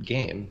weird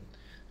game,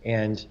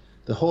 and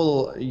the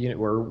whole,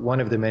 or one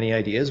of the many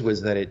ideas was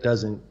that it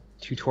doesn't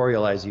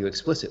tutorialize you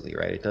explicitly,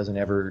 right? It doesn't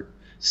ever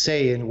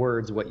say in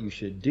words what you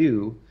should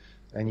do,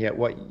 and yet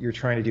what you're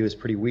trying to do is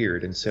pretty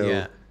weird. And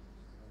so,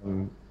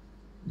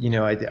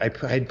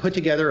 I'd put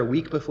together a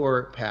week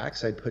before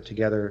PAX, I'd put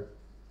together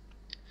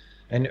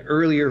an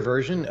earlier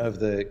version of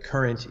the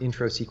current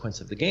intro sequence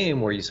of the game,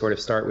 where you sort of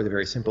start with a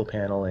very simple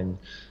panel, and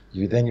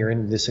you're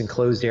in this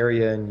enclosed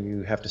area, and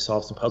you have to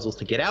solve some puzzles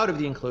to get out of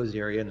the enclosed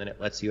area, and then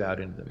it lets you out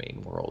into the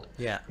main world.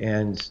 Yeah.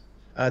 And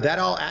that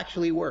all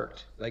actually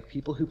worked. Like,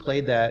 people who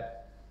played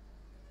that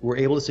were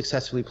able to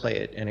successfully play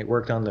it, and it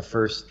worked on the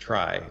first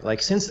try.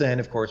 Like, since then,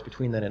 of course,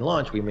 between then and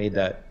launch, we made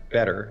that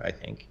better, I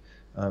think.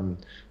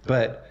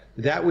 But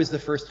that was the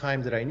first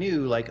time that I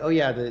knew, like, oh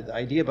yeah, the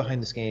idea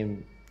behind this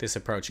game, this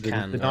approach the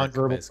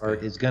nonverbal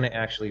part is going to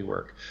actually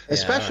work,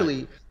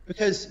 especially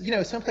because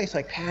someplace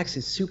like PAX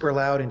is super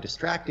loud and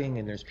distracting,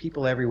 and there's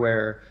people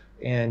everywhere,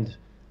 and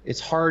it's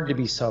hard to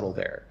be subtle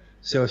there.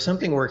 So if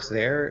something works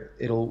there,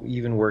 it'll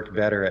even work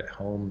better at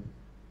home,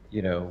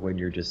 when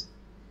you're just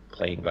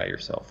playing by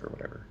yourself or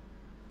whatever.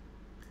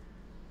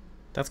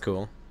 That's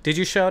cool. Did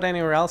you show it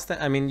anywhere else?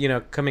 I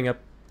mean, coming up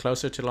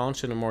closer to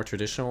launch in a more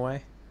traditional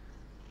way?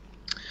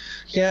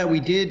 Yeah,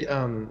 we did.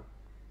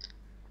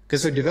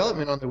 So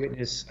development on The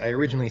Witness, I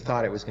originally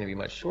thought it was going to be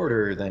much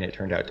shorter than it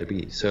turned out to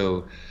be.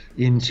 So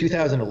in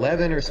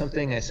 2011 or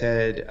something, I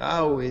said,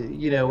 oh,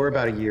 we're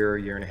about a year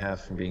and a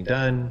half from being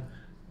done.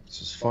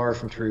 This is far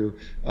from true.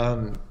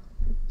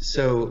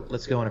 So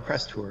let's go on a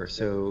press tour.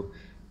 So,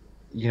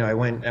 I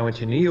went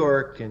to New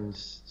York and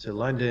to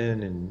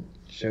London and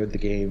showed the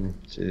game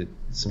to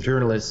some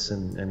journalists,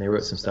 and they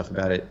wrote some stuff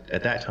about it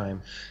at that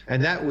time.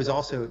 And that was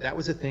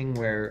a thing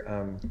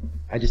where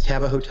I just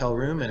have a hotel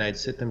room, and I'd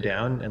sit them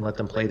down and let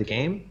them play the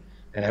game,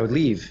 and I would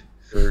leave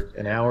for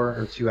an hour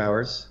or 2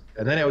 hours,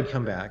 and then I would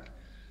come back.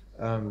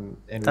 And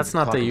that's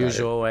not the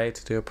usual way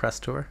to do a press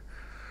tour.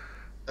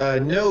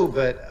 No,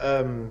 but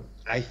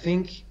I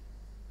think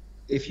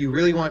if you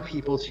really want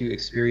people to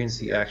experience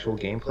the actual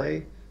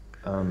gameplay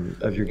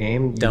of your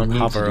game, don't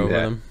hover over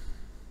them.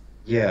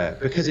 Yeah,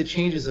 because it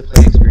changes the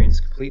play experience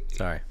completely.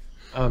 Sorry.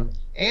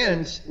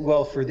 And,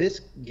 well, for this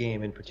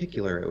game in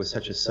particular, it was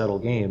such a subtle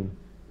game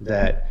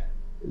that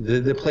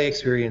the play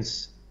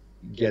experience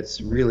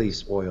gets really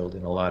spoiled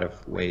in a lot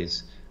of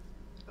ways.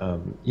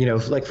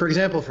 Like, for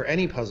example, for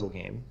any puzzle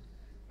game,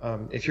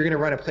 if you're going to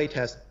run a play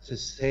test to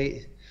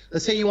say,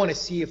 let's say you want to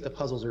see if the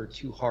puzzles are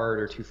too hard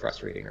or too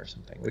frustrating or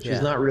something, which is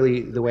Yeah. not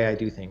really the way I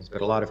do things,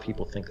 but a lot of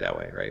people think that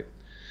way, right?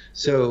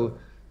 So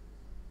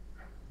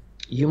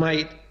you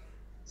might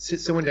sit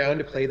someone down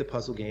to play the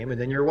puzzle game, and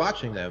then you're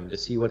watching them to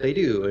see what they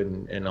do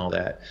and all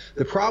that.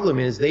 The problem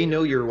is they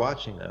know you're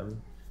watching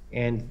them,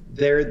 and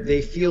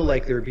they feel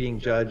like they're being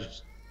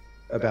judged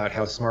about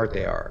how smart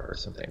they are or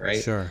something,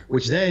 right? Sure.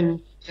 Which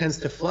then tends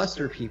to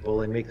fluster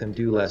people and make them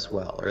do less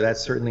well, or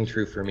that's certainly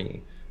true for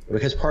me.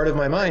 Because part of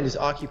my mind is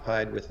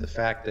occupied with the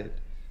fact that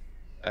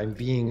I'm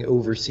being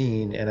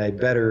overseen and I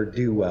better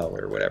do well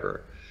or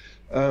whatever.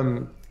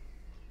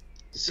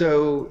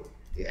 So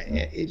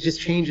it just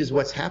changes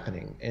what's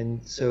happening. And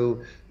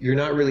so you're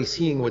not really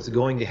seeing what's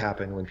going to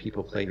happen when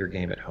people play your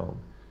game at home.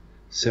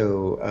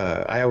 So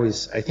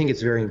I think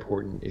it's very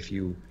important if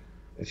you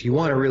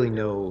want to really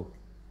know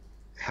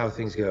how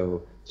things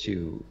go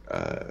to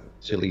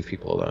leave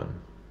people alone.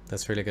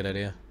 That's a really good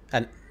idea.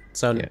 And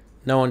so Yeah.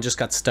 no one just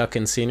got stuck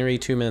in scenery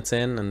 2 minutes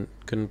in and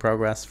couldn't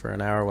progress for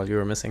an hour while you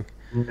were missing?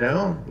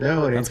 No,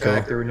 and That's in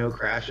fact, cool. there were no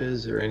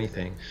crashes or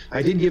anything.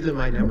 I did give them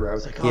my number. I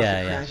was like, oh, if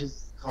it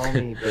crashes, call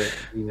me, but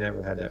we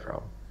never had that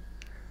problem.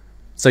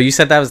 So you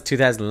said that was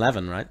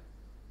 2011, right?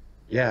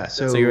 Yeah,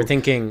 So you were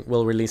thinking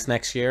we'll release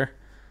next year?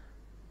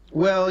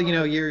 well,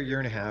 year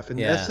and a half, and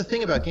Yeah. that's the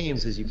thing about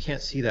games is you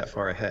can't see that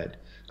far ahead.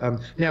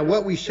 Now,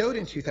 what we showed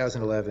in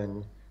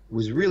 2011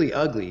 was really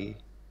ugly.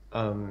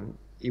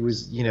 It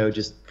was,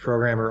 just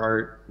programmer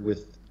art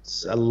with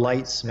a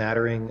light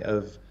smattering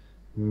of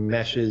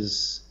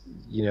meshes,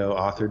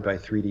 authored by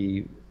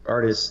 3D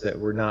artists that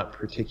were not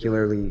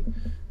particularly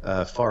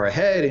far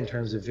ahead in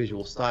terms of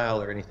visual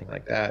style or anything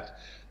like that.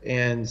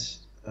 And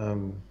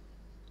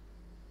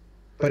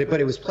but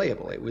it was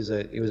playable. It was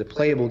a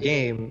playable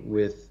game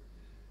with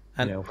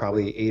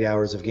probably 8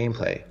 hours of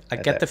gameplay. I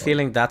at get that the point.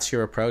 feeling that's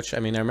your approach. I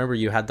mean, I remember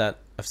you had that.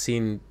 I've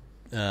seen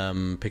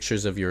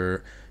pictures of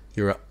your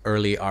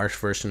early art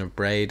version of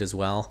Braid as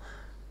well.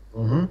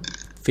 Mm-hmm.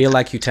 Feel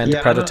like you tend to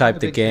Yeah, I'm a prototype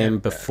the big fan game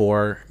of that.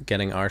 before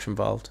getting art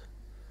involved.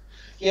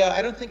 Yeah,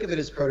 I don't think of it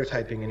as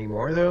prototyping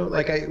anymore, though.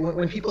 Like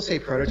when people say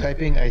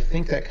prototyping, I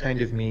think that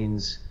kind of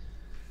means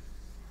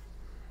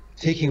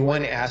taking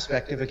one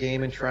aspect of a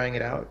game and trying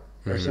it out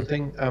or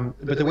something.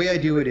 But the way I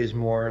do it is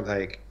more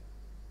like,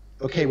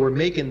 okay, we're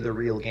making the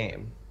real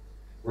game.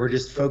 We're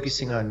just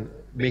focusing on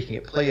making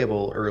it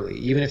playable early,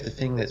 even if the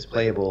thing that's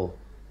playable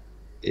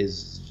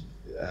is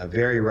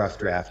very rough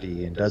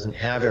drafty and doesn't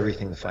have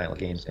everything the final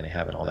game is going to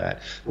have and all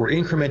that. We're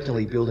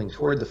incrementally building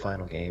toward the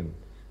final game,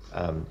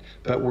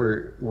 but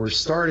we're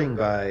starting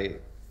by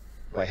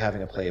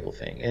having a playable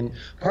thing. And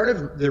part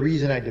of the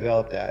reason I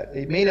developed that,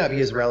 it may not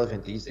be as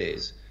relevant these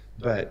days,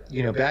 but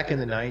back in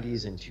the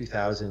 90s and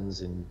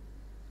 2000s and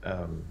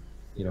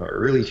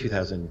early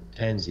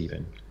 2010s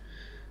even,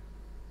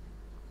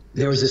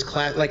 there was this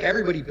class, like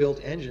everybody built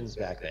engines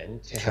back then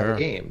to have Sure. a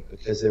game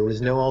because there was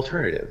no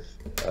alternative.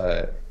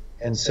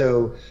 And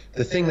so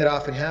the thing that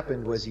often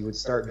happened was you would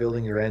start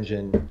building your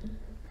engine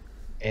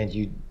and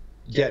you'd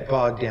get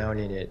bogged down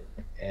in it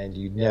and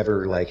you'd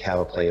never have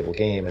a playable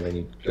game, and then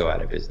you'd go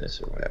out of business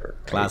or whatever.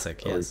 right?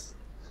 Classic, Or- yes.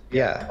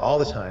 Yeah, all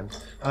the time.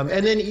 And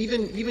then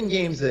even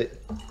games that,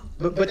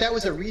 but that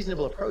was a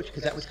reasonable approach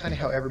because that was kind of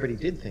how everybody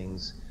did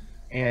things.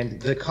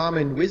 And the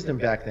common wisdom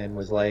back then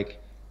was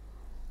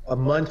a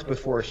month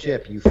before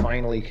ship, you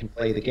finally can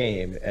play the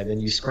game, and then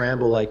you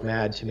scramble like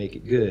mad to make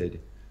it good,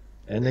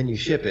 and then you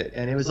ship it.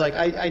 And it was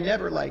I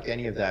never liked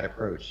any of that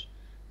approach.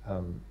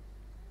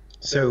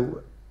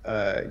 So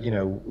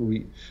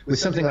we with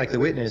something like The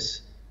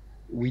Witness,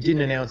 we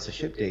didn't announce the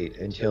ship date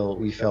until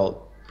we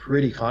felt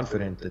pretty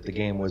confident that the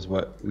game was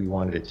what we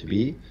wanted it to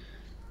be.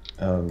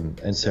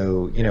 And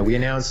so we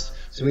announced.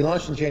 So we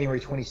launched in January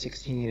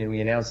 2016, and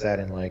we announced that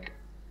in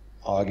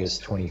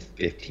August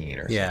 2015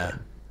 or Yeah.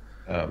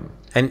 something.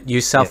 And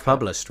you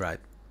self-published, right?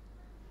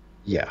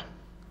 Yeah.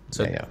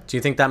 So yeah. do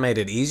you think that made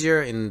it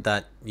easier in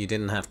that you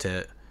didn't have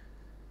to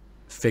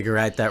figure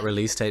out that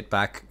release date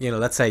back?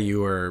 Let's say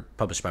you were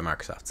published by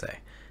Microsoft, say.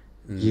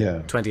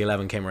 Yeah.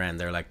 2011 came around.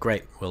 They're like,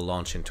 great, we'll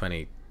launch in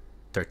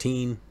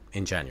 2013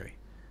 in January.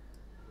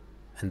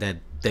 And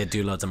they'd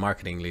do loads of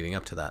marketing leading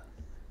up to that.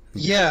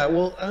 Yeah,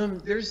 well,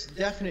 there's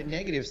definite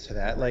negatives to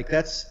that.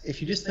 That's,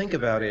 if you just think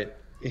about it,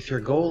 if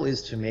your goal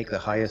is to make the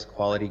highest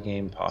quality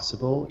game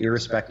possible,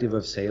 irrespective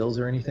of sales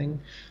or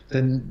anything,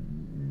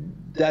 then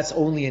that's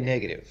only a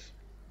negative.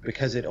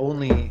 Because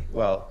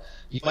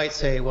you might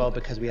say,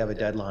 because we have a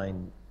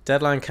deadline.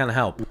 Deadline can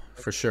help,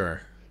 for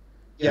sure.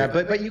 Yeah,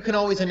 but you can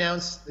always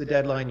announce the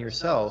deadline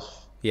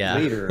yourself Yeah.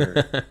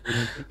 later.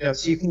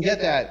 So you can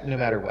get that no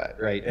matter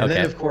what, right? And then,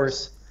 Okay. of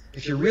course,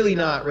 if you're really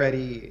not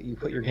ready, you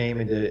put your game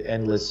into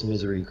endless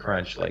misery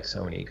crunch like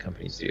so many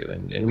companies do,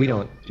 and we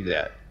don't do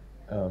that.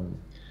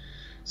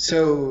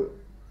 So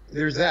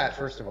there's that,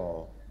 first of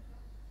all.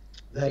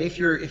 That if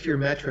your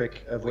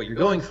metric of what you're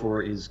going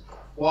for is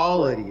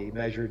quality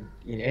measured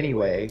in any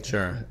way,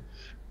 Sure.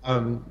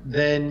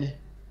 then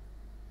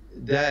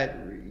that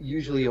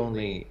usually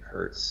only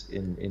hurts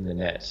in the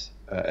net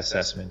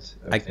assessment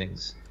of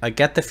things. I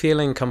get the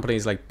feeling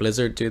companies like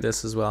Blizzard do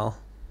this as well.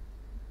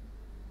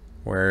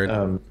 Word.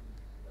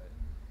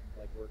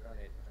 Like work on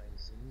it behind the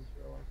scenes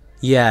for a long time.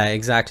 Yeah,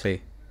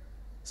 exactly.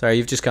 Sorry,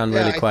 you've just gone Yeah,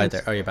 really I quiet think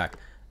there. so. Oh, you're back.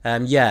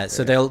 Yeah,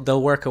 so Okay.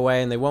 they'll work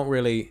away and they won't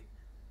really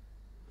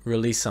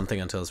release something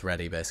until it's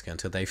ready, basically,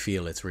 until they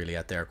feel it's really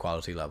at their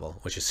quality level,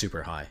 which is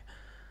super high.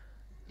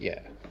 Yeah,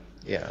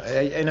 yeah,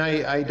 and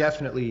I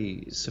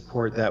definitely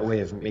support that way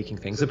of making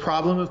things. The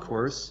problem, of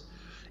course,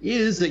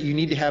 is that you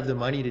need to have the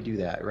money to do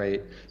that,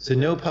 right? So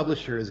no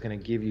publisher is going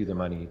to give you the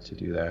money to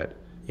do that.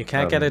 You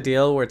can't get a Um,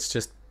 deal where it's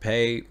just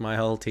pay my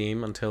whole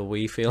team until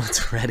we feel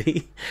it's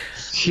ready.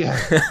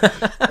 yeah,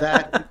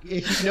 that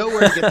if you know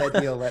where to get that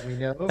deal, let me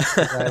know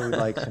because I would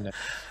like to know.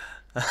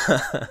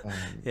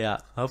 Um, Yeah,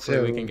 hopefully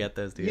we can so get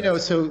those you know,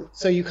 deals.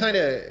 so you kind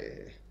of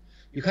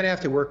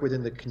have to work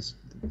within the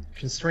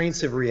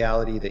constraints of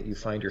reality that you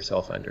find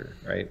yourself under,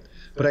 right?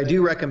 But I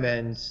do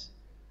recommend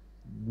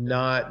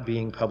not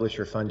being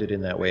publisher funded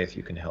in that way if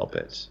you can help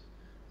it,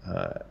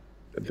 uh,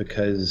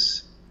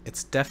 because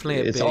It's definitely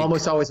a it's big,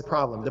 almost always a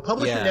problem. The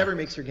publisher yeah. never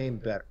makes your game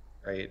better,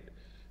 right?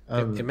 It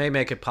Um, may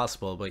make it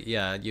possible, but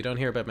yeah, you don't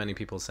hear about many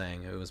people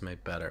saying it was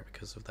made better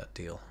because of that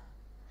deal.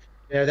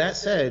 Now that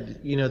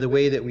said, the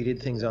way that we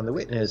did things on The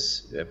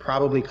Witness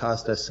probably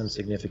cost us some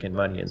significant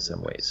money in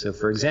some ways. So,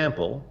 for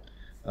example,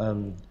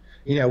 um,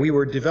 we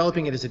were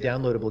developing it as a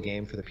downloadable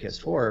game for the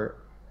PS4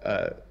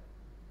 uh,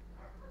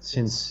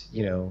 since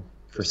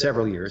for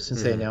several years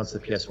since they Hmm. announced the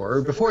PS4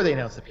 or before they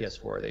announced the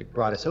PS4. They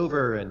brought us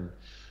over and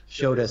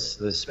showed us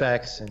the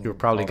specs You were and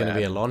probably all going to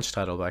be that. a launch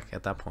title back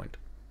at that point.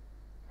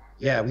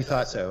 Yeah, we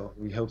thought so.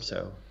 We hope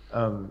so.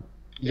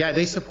 Yeah,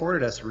 they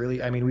supported us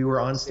really. I mean, we were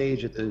on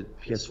stage at the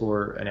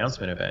PS4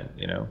 announcement event.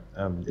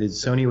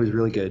 Sony was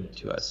really good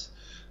to us.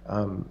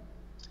 Um,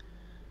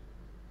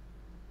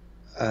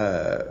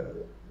 uh,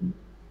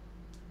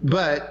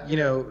 but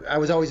I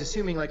was always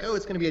assuming like, oh,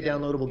 it's going to be a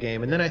downloadable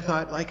game, and then I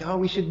thought like, oh,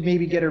 we should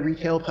maybe get a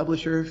retail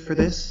publisher for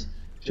this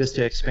just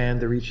to expand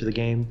the reach of the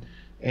game.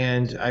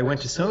 And I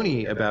went to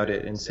Sony about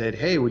it and said,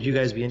 hey, would you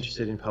guys be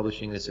interested in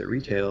publishing this at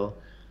retail?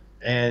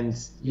 And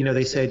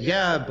they said,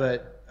 yeah,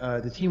 but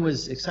the team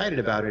was excited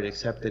about it,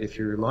 except that if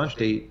your launch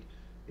date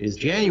is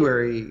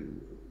January,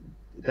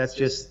 that's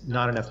just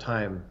not enough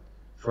time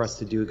for us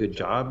to do a good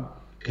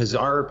job because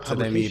our So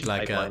they need publication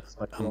like pipeline is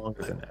much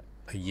longer than that.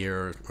 a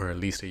year or at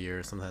least a year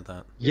or something like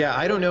that. Yeah,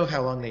 I don't know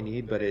how long they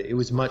need, but it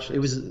was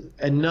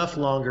enough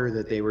longer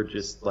that they were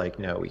just like,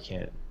 no, we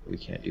can't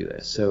do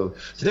this. So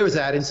there was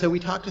that, and so we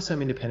talked to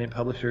some independent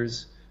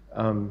publishers,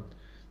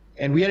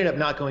 and we ended up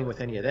not going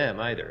with any of them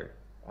either,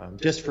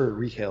 just for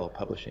retail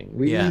publishing.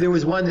 Yeah. There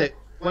was one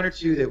or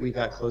two that we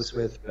got close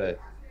with, but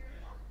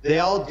they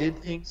all did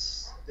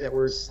things that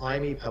were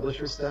slimy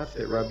publisher stuff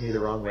that rubbed me the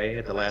wrong way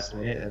at the last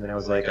minute, and then I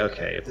was like,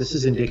 okay, if this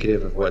is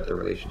indicative of what the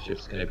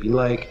relationship's going to be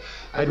like,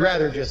 I'd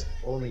rather just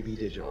only be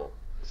digital.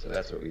 So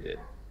that's what we did.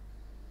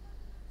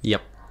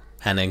 Yep.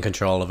 And in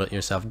control of it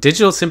yourself.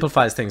 Digital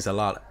simplifies things a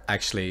lot,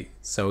 actually.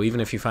 So even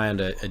if you find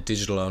a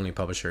digital only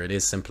publisher, it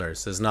is simpler.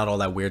 So there's not all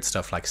that weird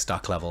stuff like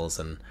stock levels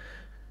and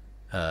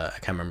I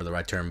can't remember the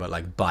right term, but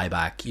like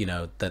buyback,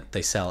 that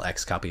they sell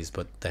X copies,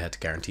 but they had to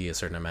guarantee a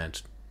certain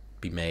amount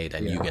be made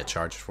and you Yeah. get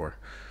charged for.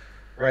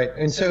 Right,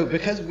 and so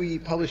because we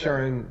publish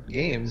our own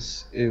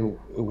games,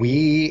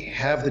 we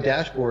have the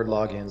dashboard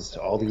logins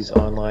to all these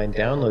online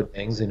download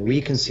things, and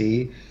we can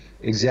see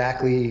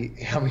exactly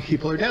how many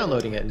people are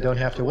downloading it and don't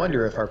have to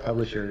wonder if our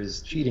publisher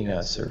is cheating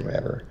us or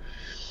whatever.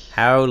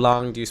 How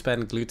long do you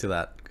spend glued to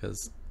that?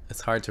 Because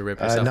it's hard to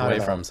rip yourself Not away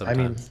at all. from I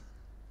mean, sometimes.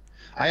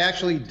 I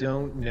actually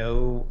don't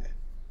know.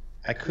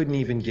 I couldn't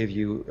even give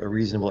you a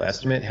reasonable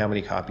estimate how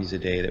many copies a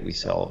day that we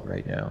sell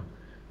right now.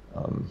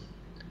 Um,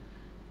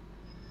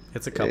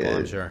 It's a couple,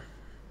 I'm sure.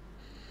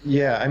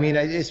 Yeah, I mean,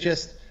 it's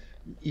just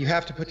you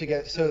have to put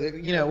together. So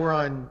we're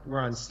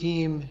on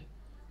Steam,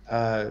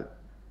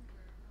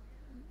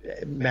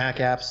 Mac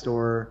App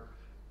Store,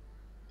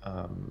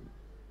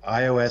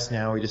 iOS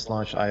now. We just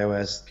launched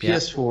iOS, Yeah.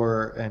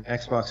 PS4, and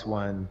Xbox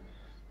One,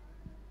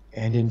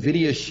 and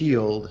NVIDIA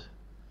Shield.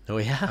 Oh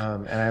yeah.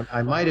 And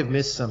I might have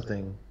missed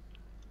something,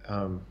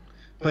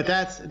 but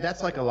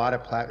that's like a lot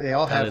of they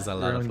all That have is a their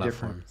lot of own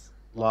different platforms.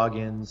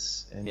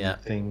 logins and Yeah.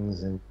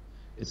 things, and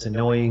it's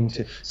annoying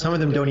to some of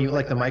them don't even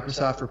like the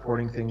Microsoft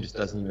reporting thing just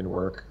doesn't even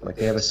work. Like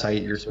they have a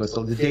site you're supposed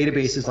to, the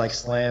database is like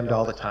slammed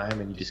all the time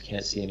and you just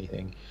can't see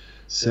anything.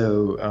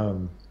 So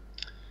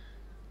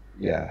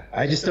yeah,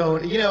 I just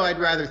don't, I'd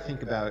rather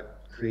think about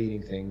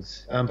creating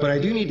things, but I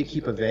do need to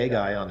keep a vague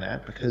eye on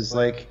that because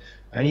like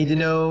I need to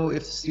know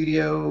if the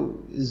studio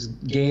is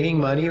gaining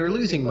money or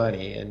losing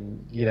money,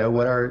 and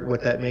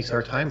what that makes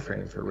our time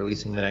frame for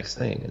releasing the next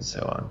thing and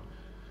so on.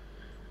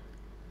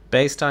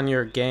 Based on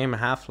your game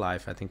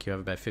Half-Life, I think you have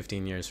about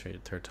 15 years for your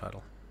third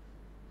title.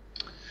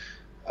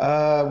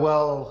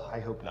 Well, I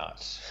hope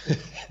not.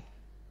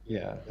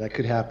 Yeah, that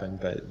could happen,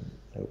 but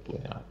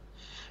hopefully not.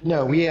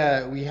 No, we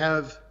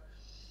have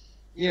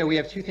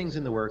two things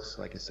in the works,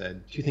 like I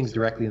said, two things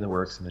directly in the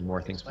works, and then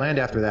more things planned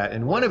after that.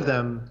 And one of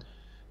them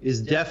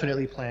is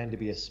definitely planned to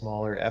be a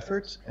smaller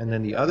effort, and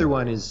then the other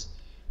one is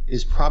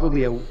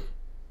probably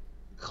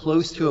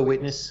close to a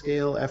witness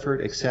scale effort,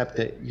 except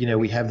that, you know,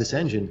 we have this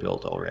engine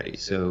built already.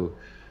 So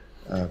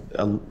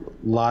a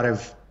lot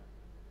of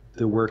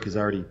the work is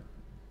already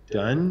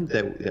done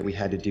that we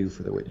had to do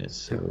for the witness.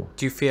 So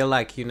do you feel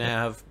like you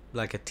now have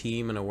like a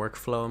team and a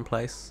workflow in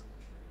place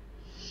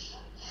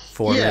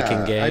for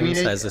making games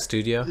as a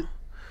studio?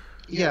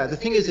 Yeah, the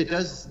thing is, it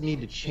does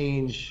need to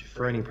change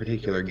for any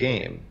particular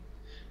game.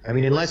 I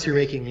mean, unless you're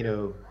making, you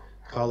know,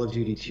 Call of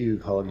Duty 2,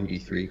 Call of Duty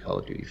 3, Call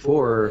of Duty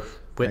 4,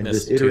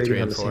 Witness and just 2, 3, iterating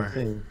on and the 4. same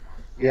thing.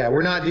 Yeah,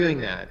 we're not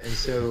doing that, and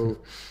so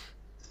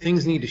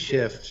things need to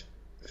shift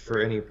for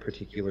any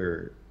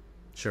particular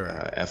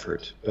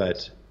effort.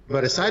 But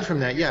aside from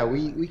that, yeah,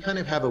 we kind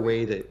of have a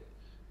way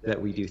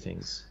that we do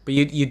things. But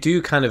you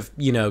do kind of,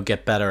 you know,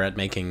 get better at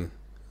making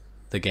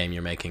the game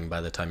you're making by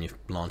the time you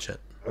launch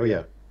it. Oh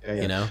yeah. Yeah,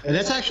 yeah. You know, and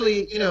that's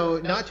actually, you know,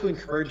 not to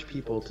encourage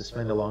people to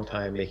spend a long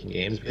time making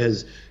games,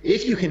 because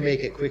if you can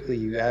make it quickly,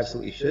 you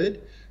absolutely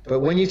should. But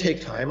when you take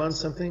time on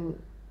something,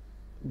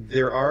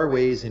 there are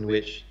ways in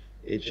which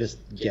it just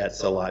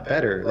gets a lot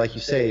better. Like you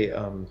say,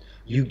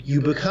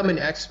 you become an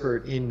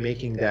expert in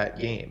making that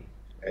game,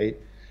 right?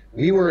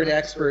 We were an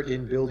expert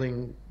in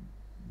building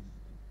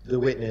The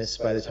Witness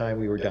by the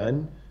time we were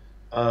done.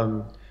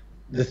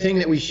 The thing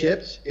that we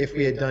shipped, if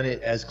we had done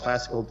it as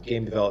classical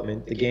game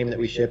development, the game that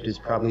we shipped is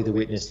probably The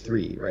Witness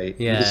 3, right?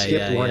 Yeah,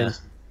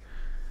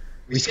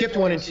 We skipped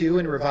 1 and 2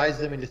 and revised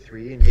them into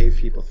 3 and gave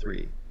people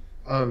 3.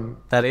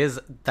 That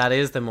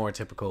is the more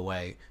typical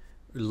way.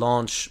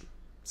 Launch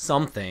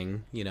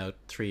something, you know,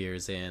 3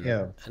 years in,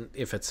 and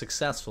if it's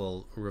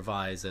successful,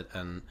 revise it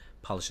and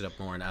polish it up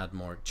more and add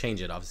more,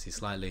 change it obviously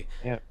slightly.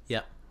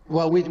 Yeah.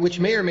 Well, which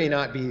may or may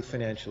not be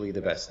financially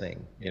the best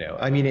thing, you know.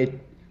 I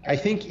mean, I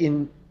think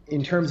in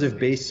terms of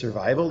base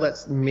survival,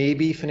 that's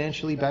maybe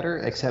financially better,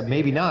 except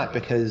maybe not,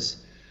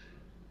 because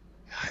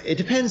it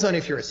depends on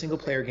if you're a single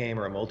player game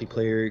or a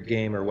multiplayer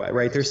game or what,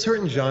 right? There's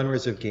certain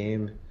genres of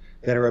game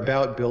that are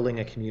about building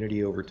a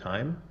community over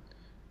time.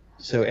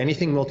 So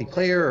anything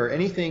multiplayer or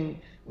anything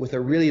with a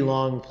really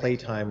long play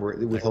time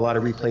with a lot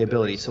of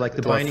replayability. So like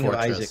The Binding of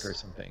Isaac or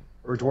something,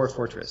 or Dwarf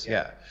Fortress,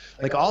 yeah.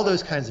 Like all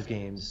those kinds of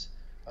games,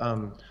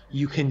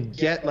 you can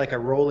get like a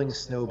rolling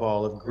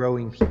snowball of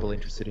growing people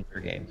interested in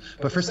your game.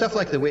 But for stuff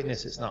like The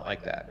Witness, it's not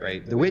like that,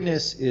 right? The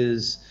Witness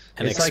is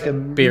it's like a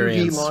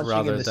movie launching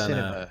rather in the than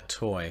cinema. a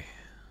toy.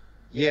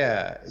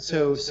 Yeah.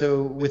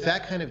 So with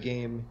that kind of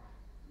game,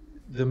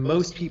 the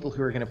most people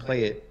who are going to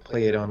play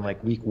it on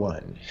like week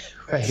 1,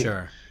 right?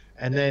 Sure.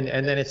 And then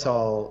it's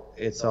all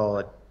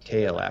a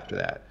tail after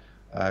that.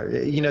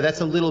 You know,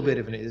 that's a little bit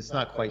of an. It's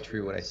not quite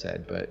true what I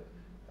said, but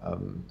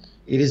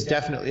it is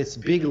definitely, it's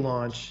big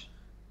launch.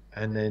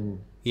 And then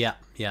you're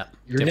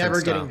different never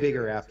style. Getting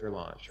bigger after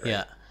launch,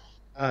 right?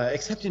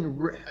 Except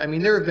I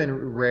mean, there have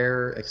been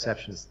rare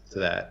exceptions to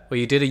that. Well,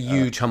 you did a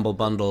huge Humble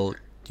Bundle.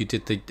 You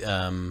did the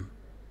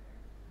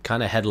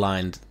kind of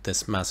headlined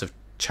this massive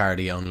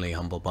charity only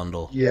Humble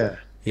Bundle. Yeah.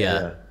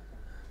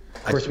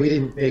 Of course, we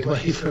didn't make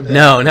money from that.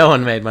 No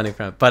one made money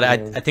from it. But I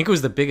think it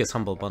was the biggest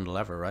Humble Bundle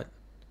ever, right?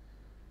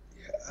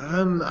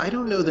 I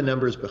don't know the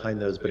numbers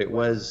behind those, but it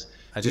was.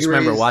 I just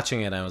remember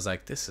watching it and I was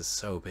like, this is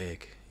so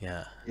big.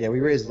 Yeah. Yeah,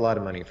 we raised a lot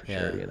of money for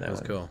charity in that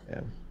was one. Cool.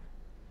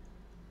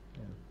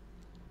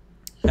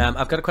 Yeah.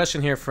 I've got a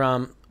question here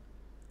from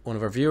one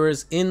of our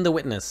viewers. In The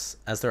Witness,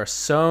 as there are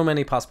so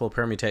many possible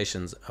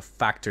permutations of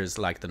factors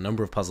like the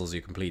number of puzzles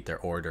you complete, their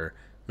order,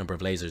 number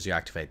of lasers you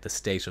activate, the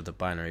state of the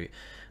binary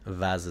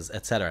vases,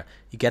 etc.,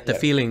 you get the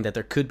feeling that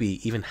there could be,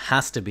 even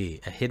has to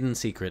be, a hidden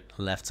secret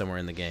left somewhere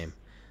in the game.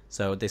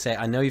 So they say,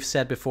 I know you've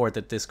said before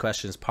that this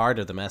question is part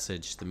of the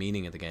message, the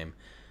meaning of the game,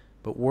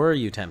 but were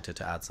you tempted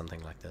to add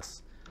something like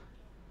this?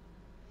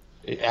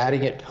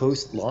 Adding it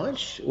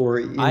post-launch or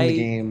in the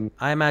game?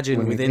 I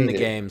imagine within the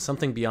game,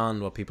 something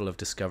beyond what people have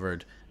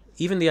discovered.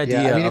 Even the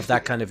idea of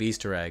that kind of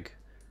Easter egg.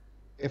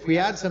 If we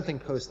add something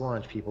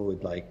post-launch, people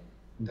would like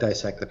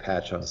dissect the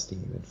patch on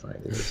Steam and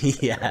find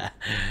it. Yeah.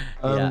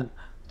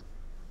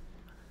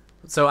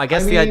 So I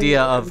guess the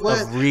idea of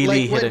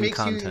really hidden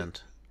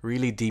content,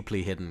 really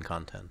deeply hidden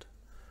content,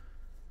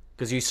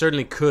 because you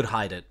certainly could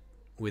hide it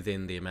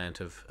within the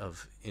amount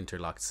of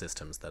interlocked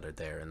systems that are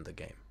there in the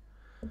game.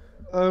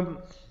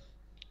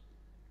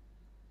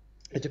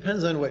 It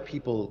depends on what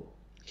people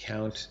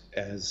count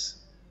as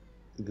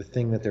the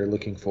thing that they're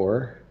looking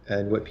for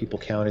and what people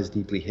count as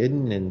deeply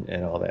hidden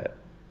and all that,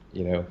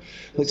 you know.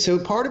 Like, so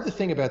part of the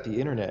thing about the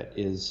internet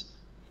is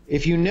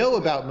if you know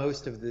about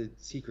most of the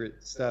secret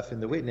stuff in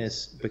The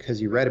Witness because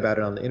you read about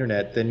it on the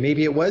internet, then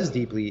maybe it was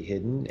deeply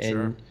hidden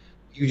and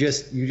you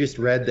just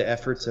read the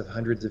efforts of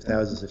hundreds of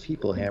thousands of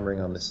people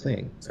hammering on this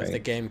thing. So right? If the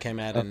game came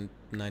out in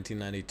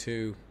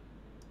 1992...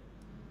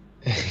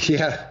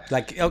 Yeah,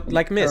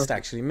 like Myst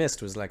actually.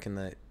 Myst was like in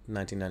the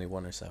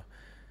 1991 or so,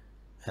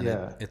 and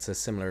it's a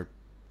similar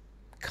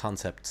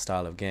concept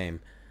style of game.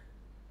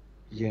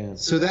 Yeah.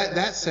 So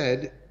that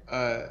said,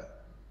 I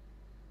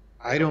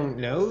don't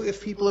know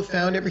if people have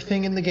found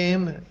everything in the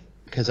game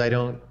because I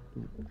don't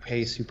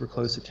pay super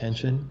close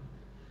attention.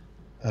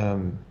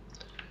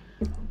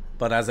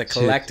 But as a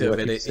collective,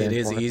 it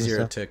is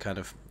easier to kind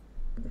of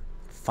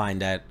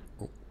find out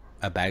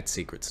about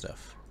secret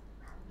stuff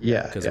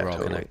Yeah, because yeah, we're all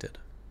totally. connected.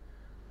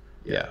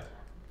 Yeah.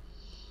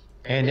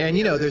 And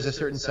you know, there's a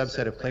certain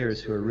subset of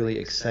players who are really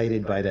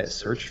excited by that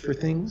search for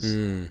things,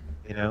 Mm.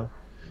 you know,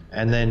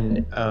 and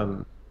then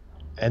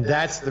and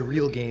that's the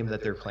real game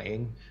that they're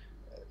playing,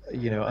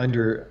 you know,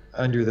 under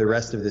the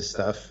rest of this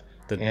stuff.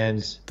 The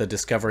And the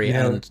discovery you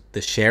know, and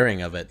the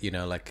sharing of it, you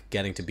know, like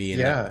getting to be in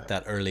yeah,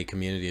 that early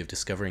community of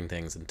discovering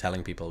things and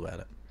telling people about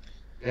it.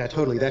 yeah,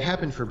 totally. That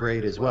happened for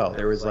Braid as well.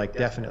 There was like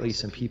definitely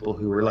some people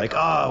who were like,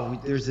 "Oh,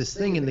 there's this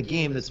thing in the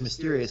game that's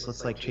mysterious.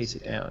 Let's like chase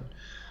it down."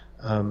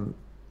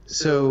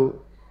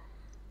 So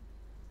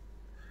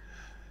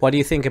What do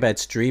you think about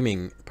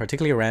streaming,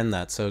 particularly around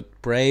that? So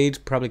Braid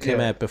probably came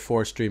yeah. out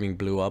before streaming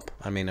blew up.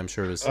 I mean, I'm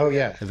sure it was Oh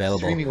yeah, available.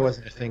 streaming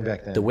wasn't a thing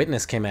back The then.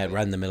 Witness came out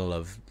right in the middle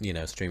of, you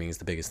know, streaming is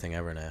the biggest thing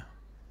ever now.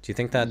 Do you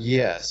think that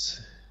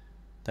Yes.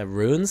 that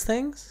ruins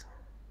things?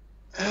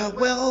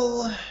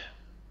 Well,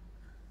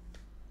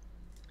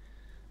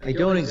 I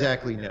don't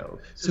exactly know.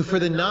 So for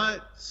the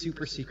not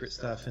super secret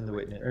stuff in the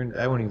Witness, or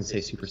I won't even say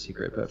super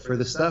secret, but for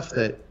the stuff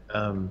that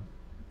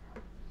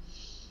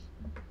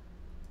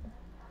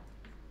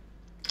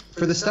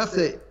for the stuff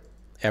that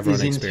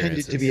Everyone is intended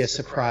experiences. to be a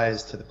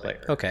surprise to the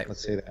player. Okay.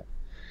 Let's say that.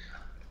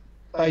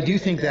 I do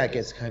think that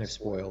gets kind of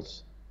spoiled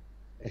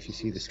if you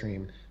see the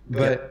stream.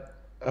 But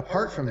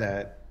apart from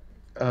that,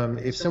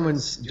 if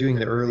someone's doing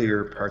the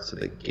earlier parts of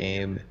the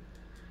game,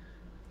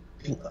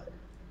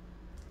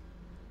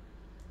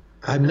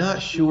 I'm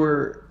not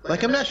sure.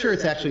 Like, I'm not sure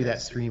it's actually that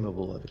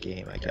streamable of a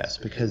game, I guess,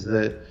 because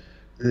the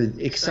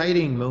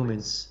exciting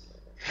moments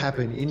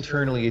happen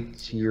internally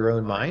to your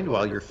own mind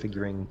while you're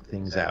figuring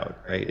things out,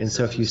 right? And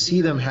so if you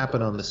see them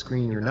happen on the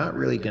screen, you're not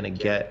really going to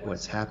get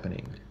what's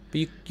happening.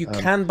 But you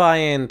can buy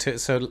into,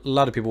 so a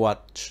lot of people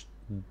watch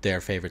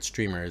their favorite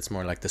streamer. It's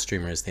more like the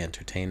streamer is the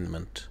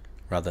entertainment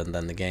rather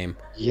than the game.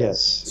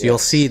 Yes. So you'll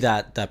see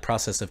that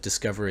process of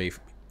discovery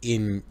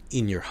in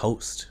your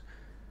host.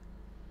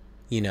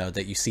 You know,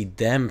 that you see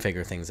them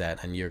figure things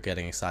out and you're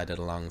getting excited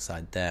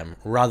alongside them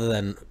rather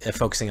than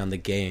focusing on the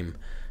game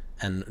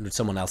and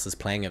someone else is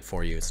playing it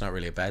for you. It's not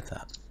really about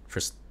that.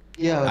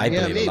 I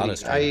believe maybe. a lot of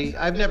streamers.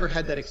 I've never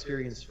had that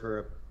experience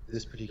for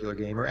this particular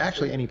game, or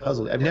actually any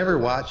puzzle. I've never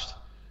watched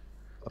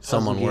a puzzle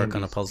Someone game work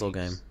on a these puzzle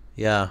days. game.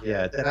 Yeah.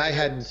 Yeah, that I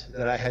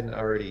hadn't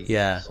already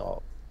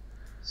solved.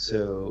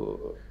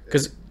 So,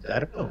 Because I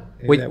don't know.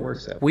 Maybe that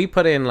works out. we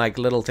put in like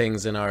little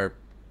things in our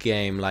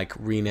game, like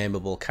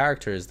renamable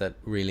characters that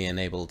really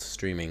enabled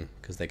streaming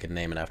because they could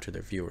name it after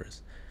their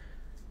viewers.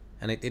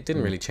 And it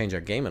didn't really change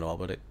our game at all,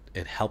 but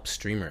it helped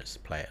streamers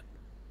play it.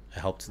 It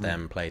helped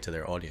them play to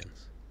their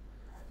audience.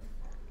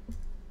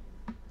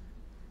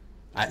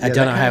 I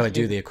don't know how I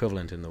do the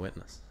equivalent in The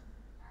Witness.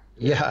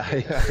 Yeah,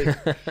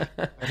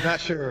 I'm not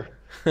sure.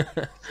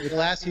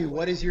 It'll ask you,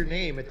 what is your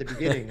name at the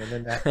beginning, and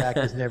then that fact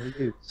is never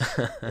used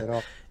at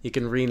all. You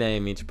can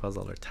rename each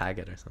puzzle or tag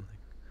it or something.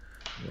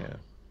 Yeah.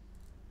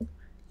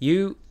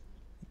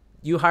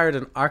 You hired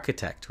an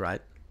architect,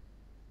 right?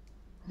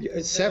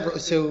 Yeah, several.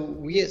 So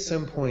we at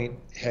some point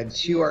had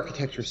 2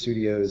 architecture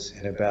studios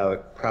and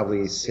about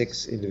probably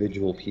 6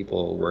 individual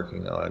people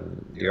working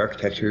on the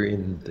architecture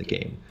in the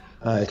game.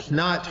 It's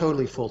not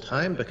totally full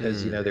time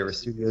because you know there were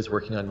studios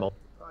working on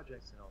multiple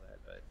projects and all that.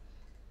 But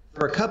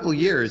for a couple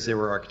years, there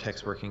were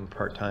architects working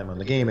part time on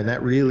the game, and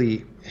that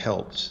really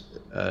helped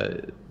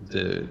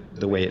the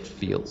way it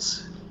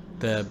feels.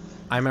 I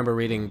remember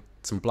reading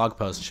some blog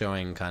posts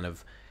showing kind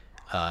of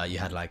you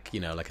had like, you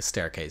know, like a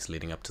staircase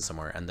leading up to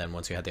somewhere, and then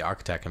once you had the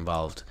architect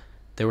involved,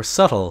 they were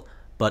subtle,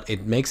 but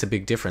it makes a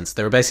big difference.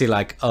 They were basically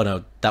like, oh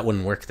no, that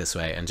wouldn't work this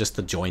way, and just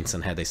the joints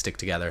and how they stick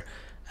together,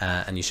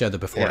 and you show the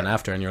before and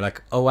after, and you're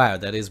like, oh wow,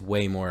 that is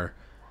way more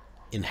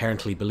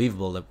inherently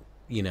believable. That,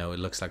 you know, it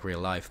looks like real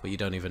life, but you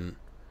don't even,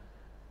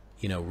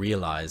 you know,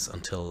 realize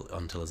until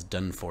it's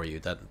done for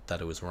you that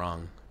it was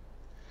wrong.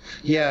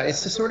 Yeah,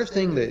 it's the sort of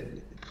thing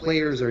that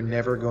players are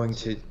never going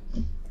to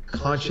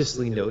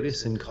consciously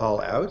notice and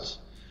call out,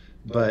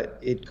 but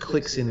it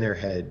clicks in their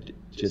head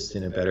just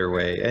in a better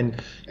way.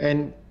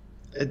 And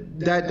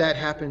that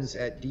happens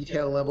at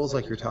detail levels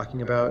like you're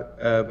talking about,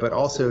 but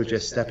also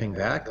just stepping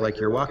back, like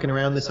you're walking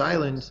around this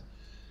island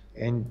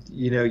and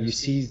you know you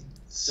see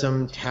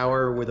some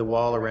tower with a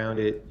wall around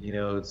it, you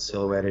know,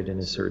 silhouetted in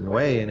a certain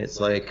way, and it's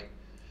like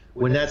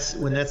when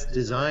that's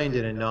designed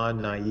in a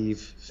non-naive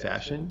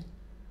fashion,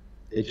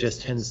 it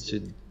just tends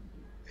to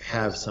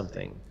have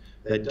something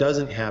that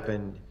doesn't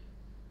happen.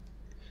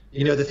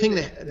 You know, the thing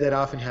that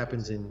often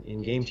happens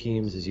in game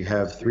teams is you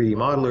have 3D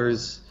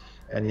modelers,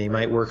 and they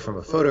might work from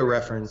a photo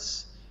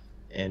reference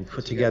and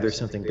put together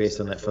something based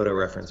on that photo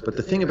reference. But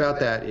the thing about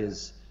that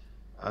is,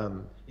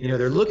 you know,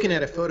 they're looking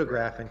at a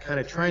photograph and kind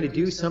of trying to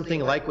do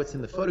something like what's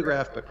in the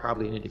photograph, but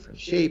probably in a different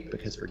shape,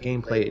 because for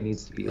gameplay it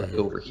needs to be like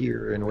over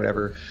here and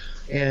whatever.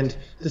 And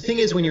the thing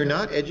is, when you're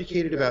not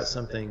educated about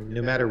something,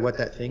 no matter what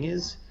that thing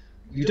is,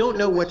 you don't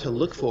know what to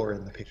look for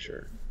in the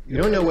picture. You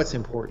don't know what's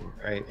important,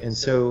 right? And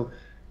so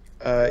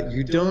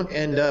you don't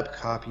end up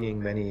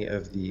copying many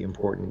of the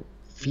important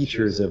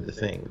features of the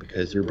thing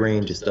because your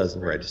brain just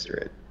doesn't register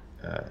it.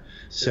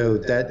 So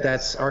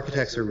that's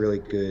architects are really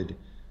good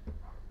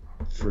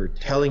for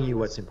telling you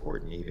what's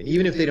important,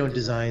 even if they don't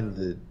design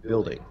the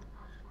building.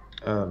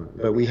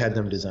 But we had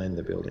them design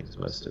the buildings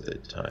most of the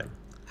time.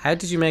 How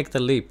did you make the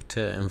leap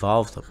to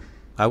involve them?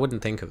 I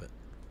wouldn't think of it.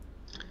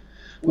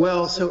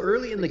 Well, so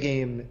early in the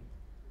game,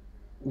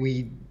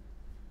 we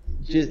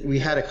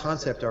had a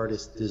concept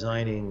artist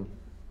designing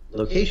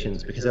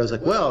locations, because I was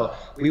like, well,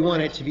 we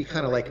want it to be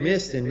kind of like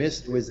Myst, and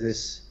Myst was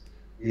this,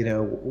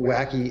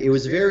 wacky. It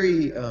was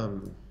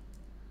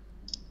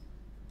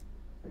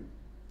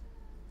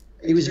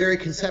very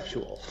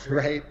conceptual,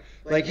 right?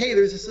 Like, hey,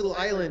 there's this little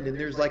island, and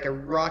there's like a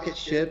rocket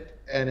ship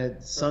and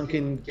a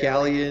sunken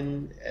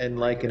galleon and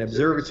like an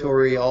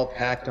observatory all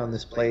packed on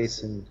this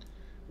place, and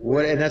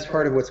that's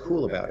part of what's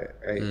cool about it,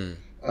 right?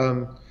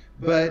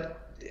 But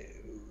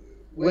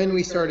when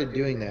we started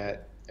doing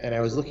that, and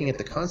I was looking at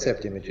the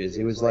concept images,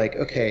 it was like,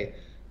 okay,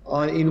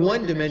 in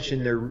one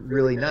dimension they're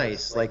really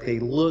nice, like they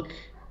look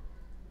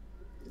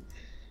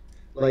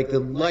like the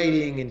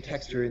lighting and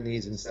texture in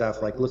these and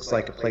stuff like looks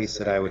like a place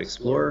that I would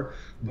explore,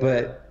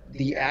 but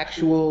the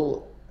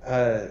actual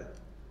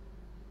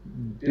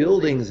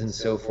buildings and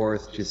so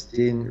forth just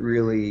didn't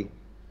really,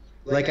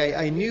 like,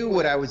 I knew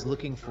what I was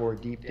looking for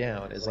deep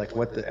down is like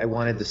what I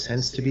wanted the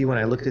sense to be when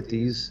I looked at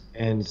these,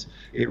 and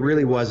it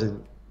really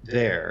wasn't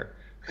there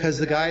because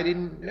the guy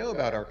didn't know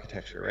about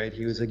architecture, right?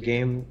 He was a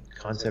game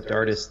concept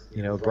artist,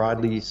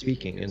 broadly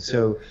speaking. And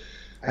so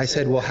I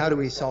said, well, how do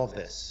we solve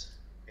this?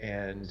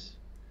 And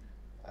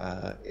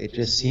it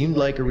just seemed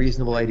like a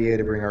reasonable idea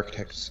to bring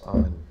architects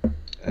on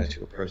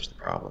to approach the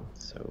problem.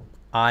 So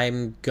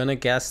I'm gonna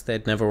guess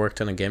they'd never worked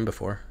on a game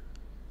before.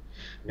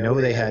 No,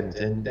 they hadn't,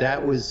 and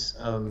that was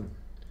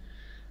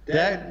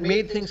that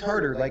made things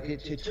harder. Like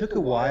it took a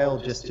while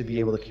just to be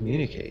able to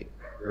communicate,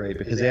 right?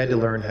 Because they had to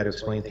learn how to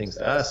explain things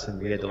to us,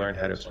 and we had to learn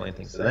how to explain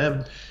things to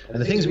them.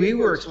 And the things we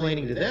were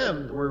explaining to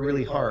them were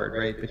really hard,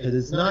 right? Because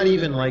it's not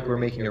even like we're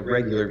making a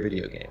regular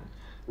video game.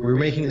 We're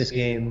making this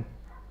game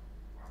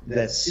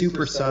that's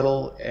super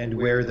subtle, and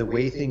where the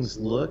way things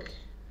look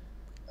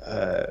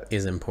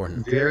is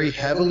important. Very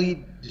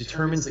heavily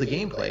determines the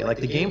gameplay. Like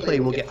the gameplay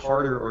will get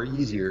harder or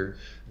easier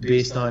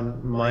based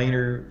on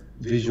minor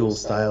visual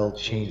style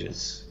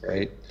changes,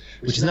 right?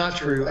 Which is not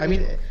true. I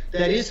mean,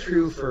 that is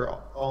true for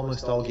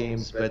almost all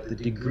games, but the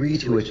degree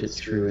to which it's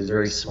true is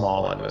very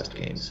small on most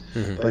games.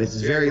 But it's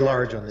very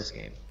large on this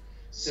game.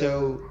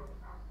 So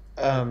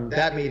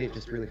that made it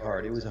just really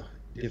hard. It was a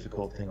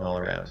difficult thing all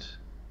around.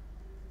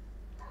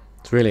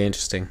 It's really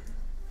interesting.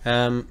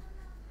 Can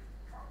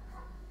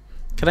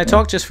I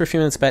talk just for a few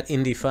minutes about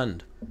Indie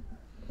Fund?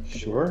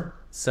 Sure.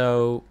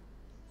 So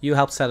you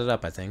helped set it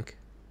up, I think,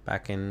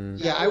 back in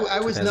Yeah, I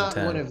was not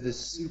 2010. one of the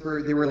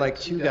super... There were like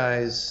two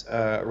guys,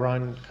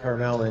 Ron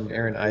Carmel and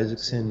Aaron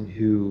Isaacson,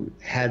 who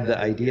had the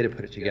idea to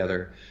put it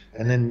together.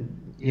 And then,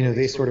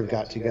 they sort of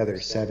got together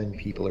 7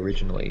 people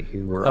originally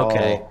who were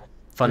all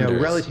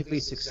funders. Relatively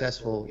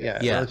successful,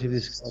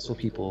 relatively successful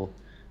people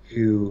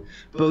who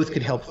both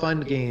could help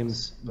fund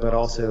games, but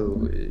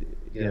also,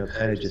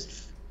 kind of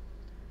just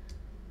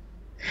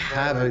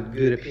have a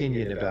good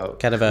opinion about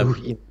kind of a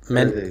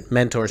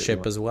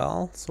mentorship as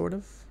well, sort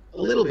of.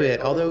 A little bit,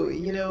 although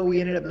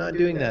we ended up not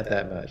doing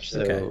that much.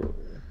 So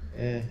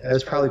that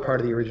was probably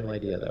part of the original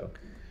idea, though.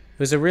 It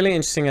was a really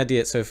interesting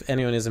idea. So if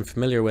anyone isn't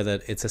familiar with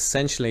it, it's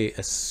essentially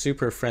a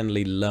super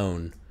friendly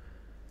loan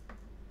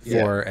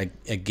for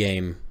a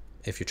game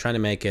if you're trying to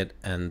make it,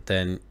 and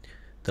then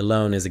the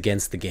loan is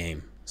against the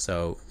game.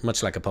 So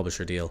much like a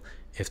publisher deal,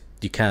 if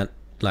you can't,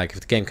 like if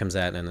the game comes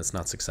out and it's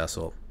not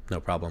successful, no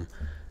problem.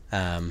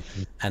 And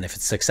if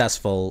it's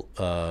successful,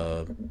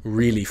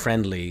 really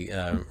friendly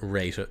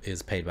rate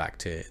is paid back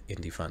to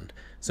Indie Fund.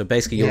 So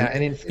basically,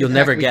 you'll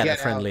never get a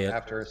friendly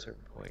after a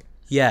certain point.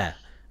 Yeah,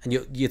 and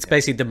it's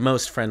basically the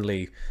most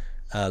friendly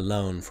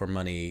loan for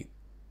money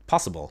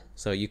possible.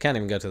 So you can't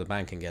even go to the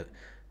bank and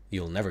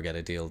you'll never get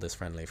a deal this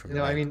friendly from the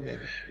bank. I mean,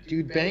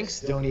 dude,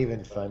 banks don't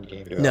even fund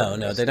game development.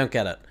 No, they don't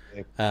get it.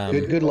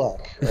 Good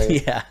luck.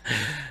 Right?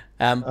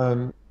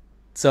 Yeah.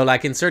 So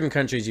like in certain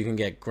countries you can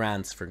get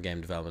grants for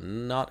game development,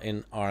 not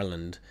in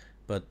Ireland,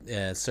 but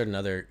certain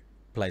other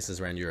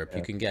places around Europe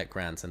you can get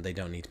grants and they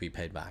don't need to be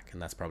paid back,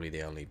 and that's probably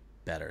the only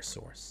better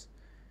source.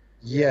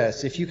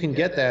 Yes, if you can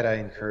get that, I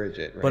encourage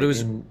it. Right? But it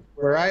was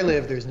where I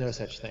live, there's no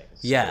such thing.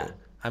 So. Yeah.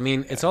 I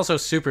mean, it's also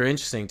super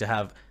interesting to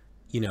have,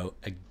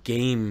 a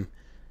game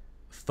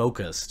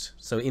focused.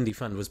 So Indie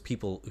Fund was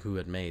people who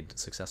had made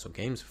successful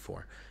games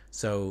before.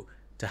 So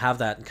to have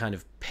that kind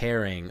of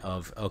pairing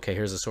of, okay,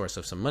 here's a source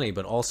of some money,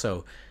 but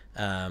also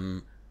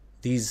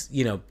these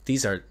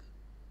are,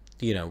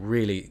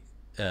 really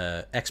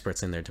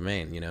experts in their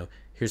domain.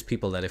 Here's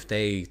people that if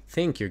they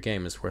think your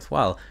game is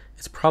worthwhile,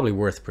 it's probably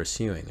worth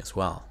pursuing as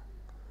well.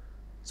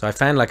 So I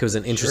found like it was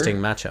an interesting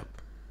matchup.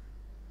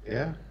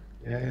 Yeah.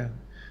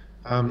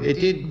 It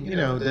did,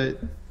 the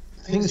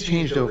things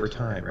changed over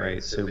time,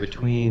 right? So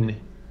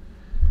between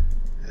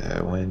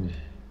when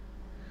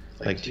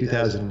like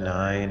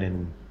 2009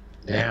 and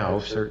now,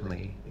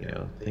 certainly,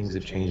 things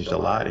have changed a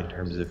lot in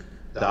terms of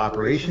the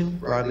operation,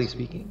 broadly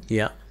speaking.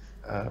 Yeah.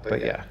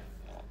 But yeah.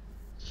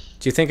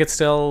 Do you think it's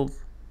still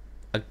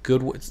a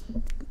good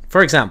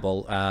for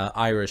example,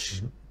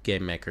 Irish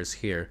game makers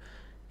here,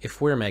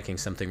 if we're making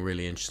something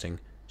really interesting,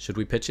 should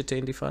we pitch it to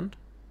Indie Fund?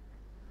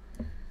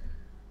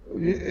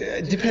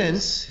 It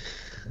depends.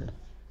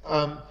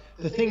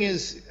 The thing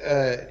is,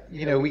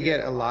 we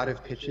get a lot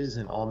of pitches,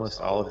 and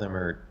almost all of them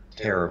are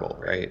terrible,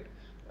 right?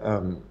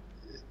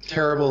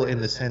 Terrible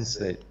in the sense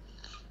that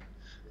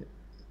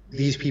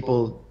these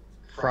people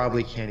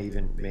probably can't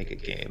even make a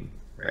game,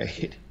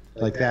 right?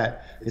 Like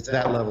that, it's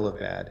that level of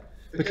bad.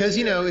 Because,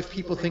 if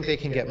people think they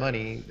can get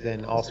money,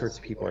 then all sorts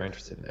of people are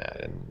interested in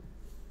that, and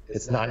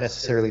it's not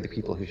necessarily the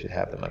people who should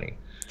have the money.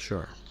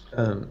 Sure.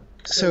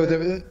 So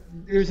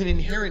there's an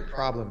inherent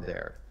problem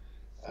there,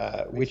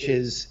 which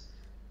is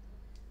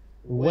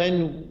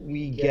when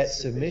we get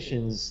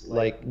submissions,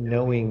 like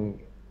knowing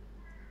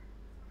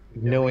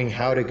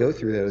how to go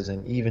through those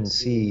and even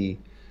see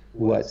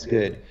what's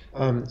good.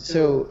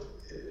 So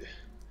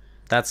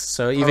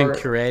even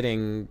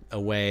curating a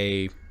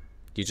way,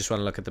 you just want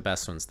to look at the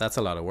best ones. That's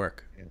a lot of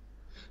work.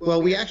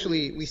 Well, we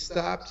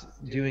stopped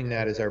doing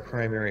that as our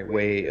primary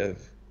way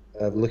of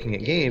looking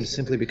at games,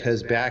 simply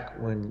because back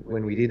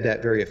when we did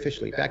that very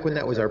officially, back when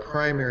that was our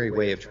primary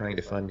way of trying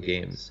to fund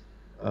games,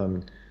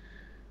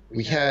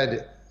 we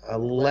had a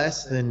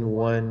less than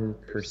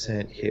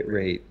 1% hit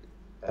rate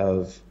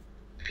of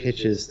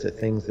pitches to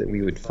things that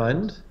we would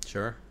fund.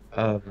 Sure.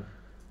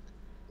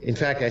 In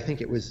fact, I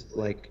think it was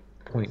like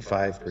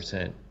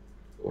 0.5%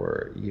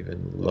 or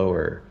even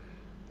lower,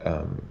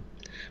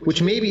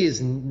 which maybe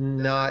is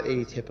not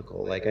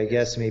atypical. Like, I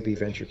guess maybe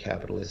venture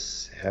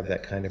capitalists have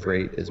that kind of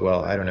rate as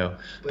well. I don't know.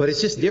 But it's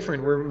just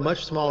different. We're a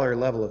much smaller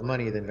level of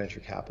money than venture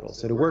capital.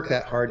 So to work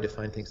that hard to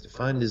find things to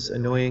fund is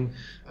annoying.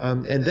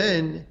 And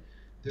then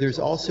there's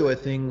also a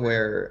thing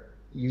where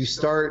you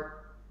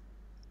start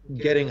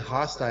getting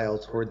hostile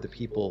toward the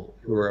people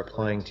who are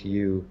applying to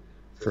you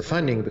for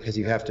funding, because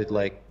you have to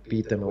like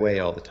beat them away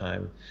all the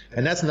time.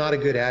 And that's not a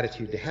good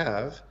attitude to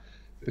have,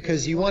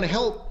 because you want to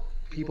help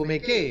people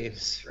make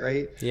games,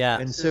 right? Yeah.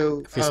 And so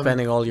if you're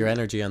spending all your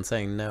energy on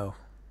saying no.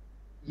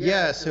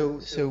 Yeah,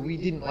 so we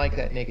didn't like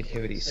that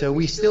negativity. So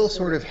we still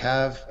sort of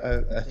have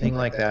a thing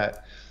like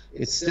that.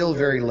 It's still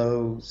very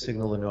low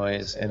signal to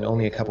noise, and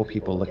only a couple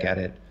people look at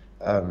it.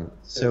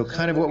 So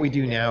kind of what we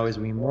do now is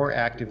we more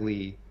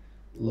actively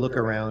look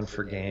around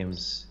for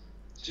games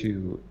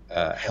to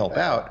help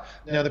out.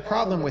 Now, the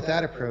problem with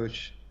that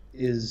approach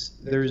is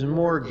there's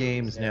more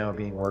games now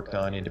being worked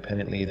on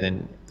independently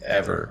than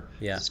ever.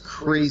 Yeah. It's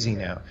crazy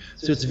now.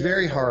 So it's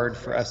very hard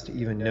for us to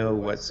even know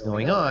what's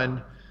going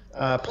on.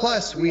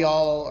 Plus, we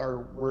all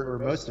are, or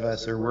most of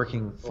us are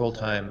working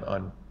full-time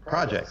on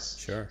projects.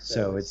 Sure.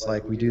 So it's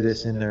like we do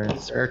this in their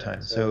spare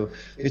time. So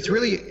it's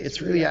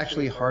really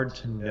actually hard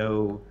to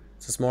know.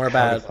 So it's more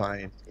about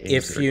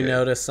if you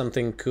notice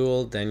something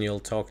cool, then you'll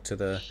talk to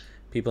the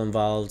people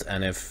involved,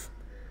 and if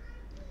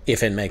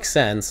it makes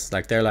sense,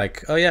 like they're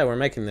like, oh yeah, we're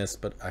making this,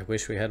 but I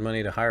wish we had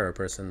money to hire a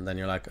person, then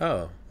you're like,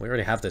 oh, we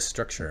already have this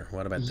structure.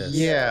 What about this?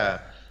 Yeah.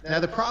 Now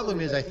the problem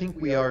is I think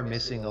we are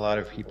missing a lot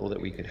of people that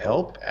we could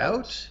help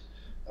out,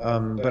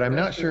 but I'm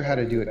not sure how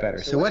to do it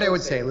better. So what I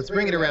would say, let's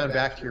bring it around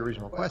back to your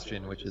original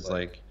question, which is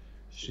like,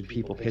 should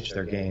people pitch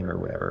their game or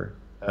whatever?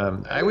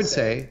 I would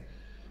say,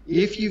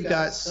 if you've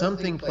got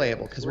something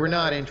playable, because we're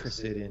not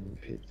interested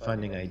in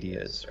funding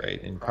ideas,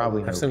 right? And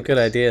probably I have some good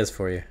ideas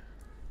for you.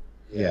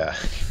 Yeah.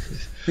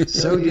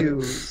 So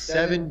do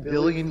 7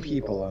 billion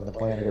people on the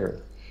planet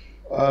Earth.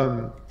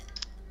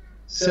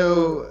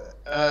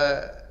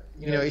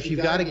 If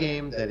you've got a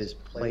game that is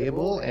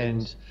playable,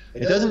 and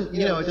it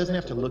doesn't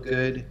have to look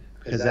good,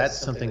 because that's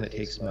something that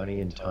takes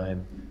money and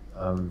time.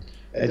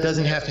 It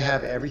doesn't have to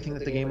have everything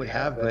that the game would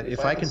have, but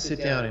if I can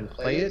sit down and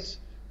play it,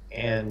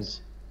 and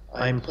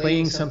I'm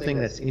playing something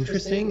that's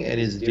interesting and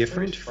is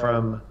different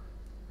from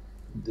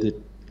the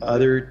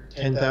other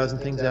 10,000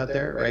 things out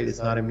there, right? It's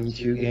not a Me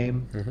Too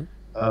game.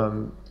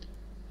 Mm-hmm.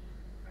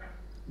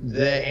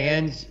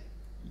 And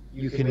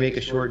you can make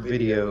a short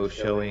video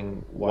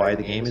showing why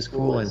the game is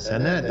cool and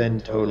send that, then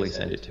totally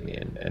send it to me,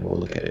 and we'll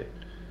look at it.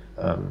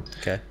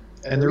 Okay.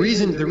 And the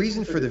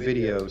reason for the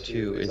video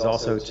too is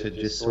also to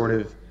just sort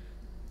of,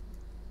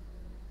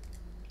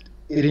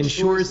 it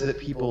ensures that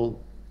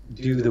people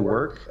do the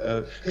work,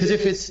 because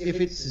if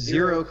it's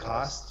zero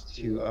cost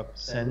to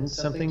send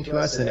something to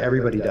us, then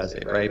everybody does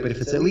it, right? But if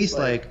it's at least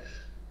like,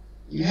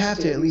 you have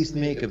to at least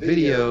make a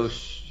video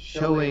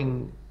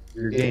showing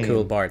your game. The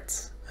cool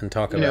parts and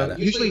talk about it.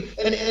 Usually,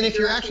 and if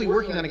you're actually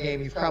working on a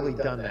game, you've probably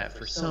done that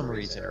for some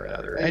reason or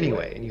another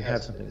anyway, and you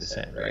have something to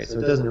send, right? So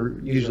it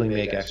doesn't usually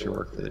make extra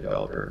work for the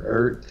developer,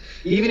 or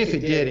even if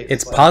it did,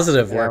 it's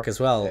positive work as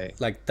well.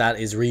 Like that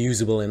is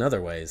reusable in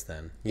other ways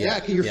then.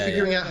 Yeah, you're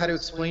figuring out how to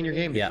explain your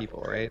game to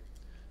people, right?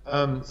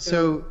 And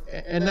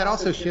that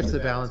also shifts the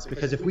balance,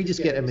 because if we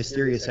just get a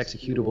mysterious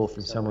executable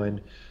from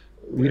someone,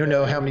 we don't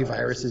know how many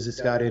viruses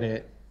it's got in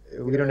it,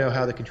 we don't know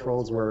how the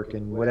controls work,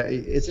 and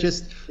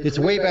it's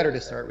way better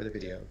to start with a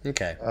video.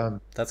 Okay,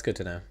 that's good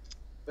to know.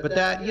 But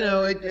that,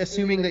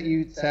 assuming that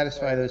you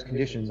satisfy those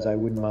conditions, I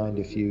wouldn't mind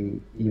if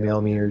you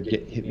email me or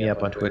hit me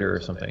up on Twitter or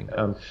something.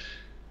 Do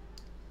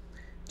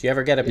you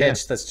ever get a Yeah.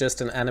 pitch that's just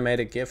an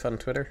animated GIF on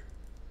Twitter?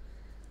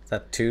 Is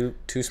that too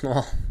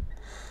small?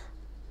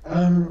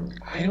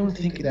 I don't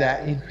think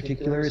that in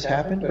particular has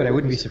happened, but I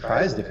wouldn't be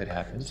surprised if it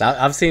happens.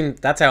 I've seen.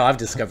 That's how I've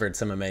discovered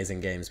some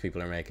amazing games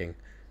people are making.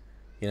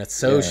 You know, it's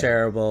so Yeah.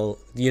 shareable.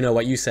 You know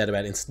what you said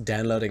about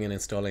downloading and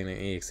installing an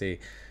exe.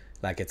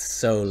 Like, it's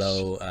so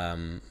low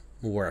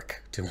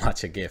work to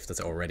watch a GIF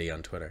that's already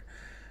on Twitter.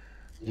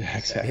 Yeah,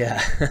 exactly.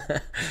 Yeah.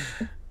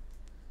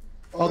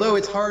 Although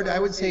it's hard, I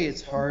would say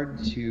it's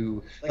hard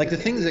to, like, the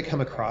things that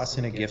come across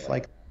in a GIF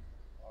like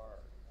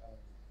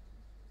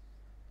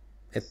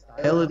It,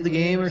 style of the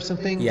game or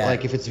something, Yeah.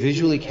 like if it's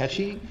visually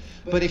catchy.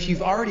 But if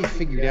you've already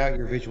figured out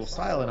your visual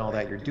style and all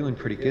that, you're doing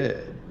pretty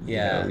good.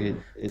 Yeah.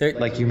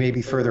 Like you may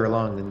be further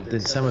along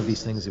than some of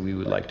these things that we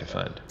would like to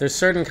fund. there's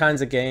certain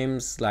kinds of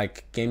games,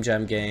 like game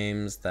jam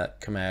games, that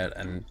come out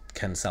and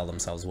can sell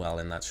themselves well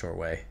in that short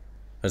way.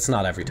 But it's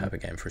not every type of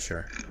game, for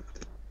sure.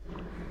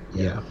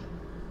 Yeah.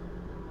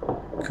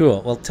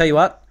 Cool. Well, tell you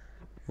what,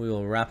 we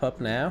will wrap up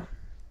now.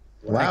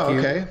 Wow. Thank you.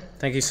 Okay.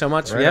 Thank you so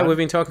much. Right Yeah, on. we've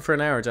been talking for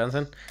an hour,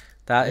 Jonathan.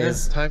 That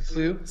is Time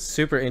flew.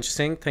 super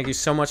interesting. Thank you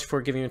so much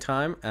for giving your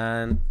time,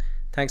 and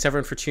thanks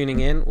everyone for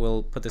tuning in.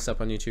 We'll put this up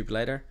on YouTube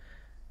later.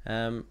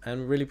 And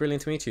really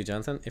brilliant to meet you,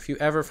 Jonathan. If you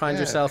ever find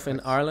Yeah, yourself in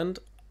thanks. Ireland,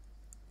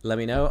 let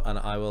me know, and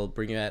I will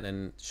bring you out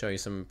and show you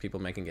some people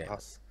making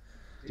games.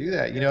 Do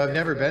that. I've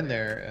never been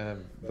there,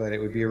 but it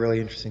would be a really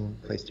interesting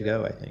place to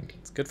go, I think.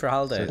 It's good for So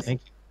holidays.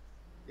 thank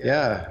you.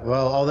 Yeah.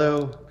 Well,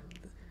 although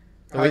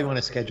probably want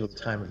to schedule the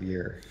time of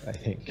year, I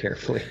think,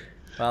 carefully.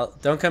 Well,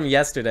 don't come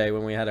yesterday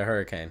when we had a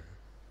hurricane,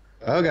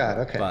 Oh God.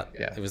 Okay. but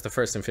Yeah. it was the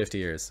first in 50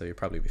 years, so you'll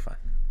probably be fine.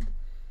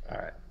 All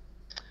right.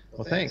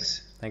 Well,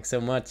 thanks. Thanks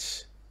so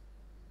much.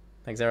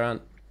 Thanks,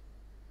 everyone.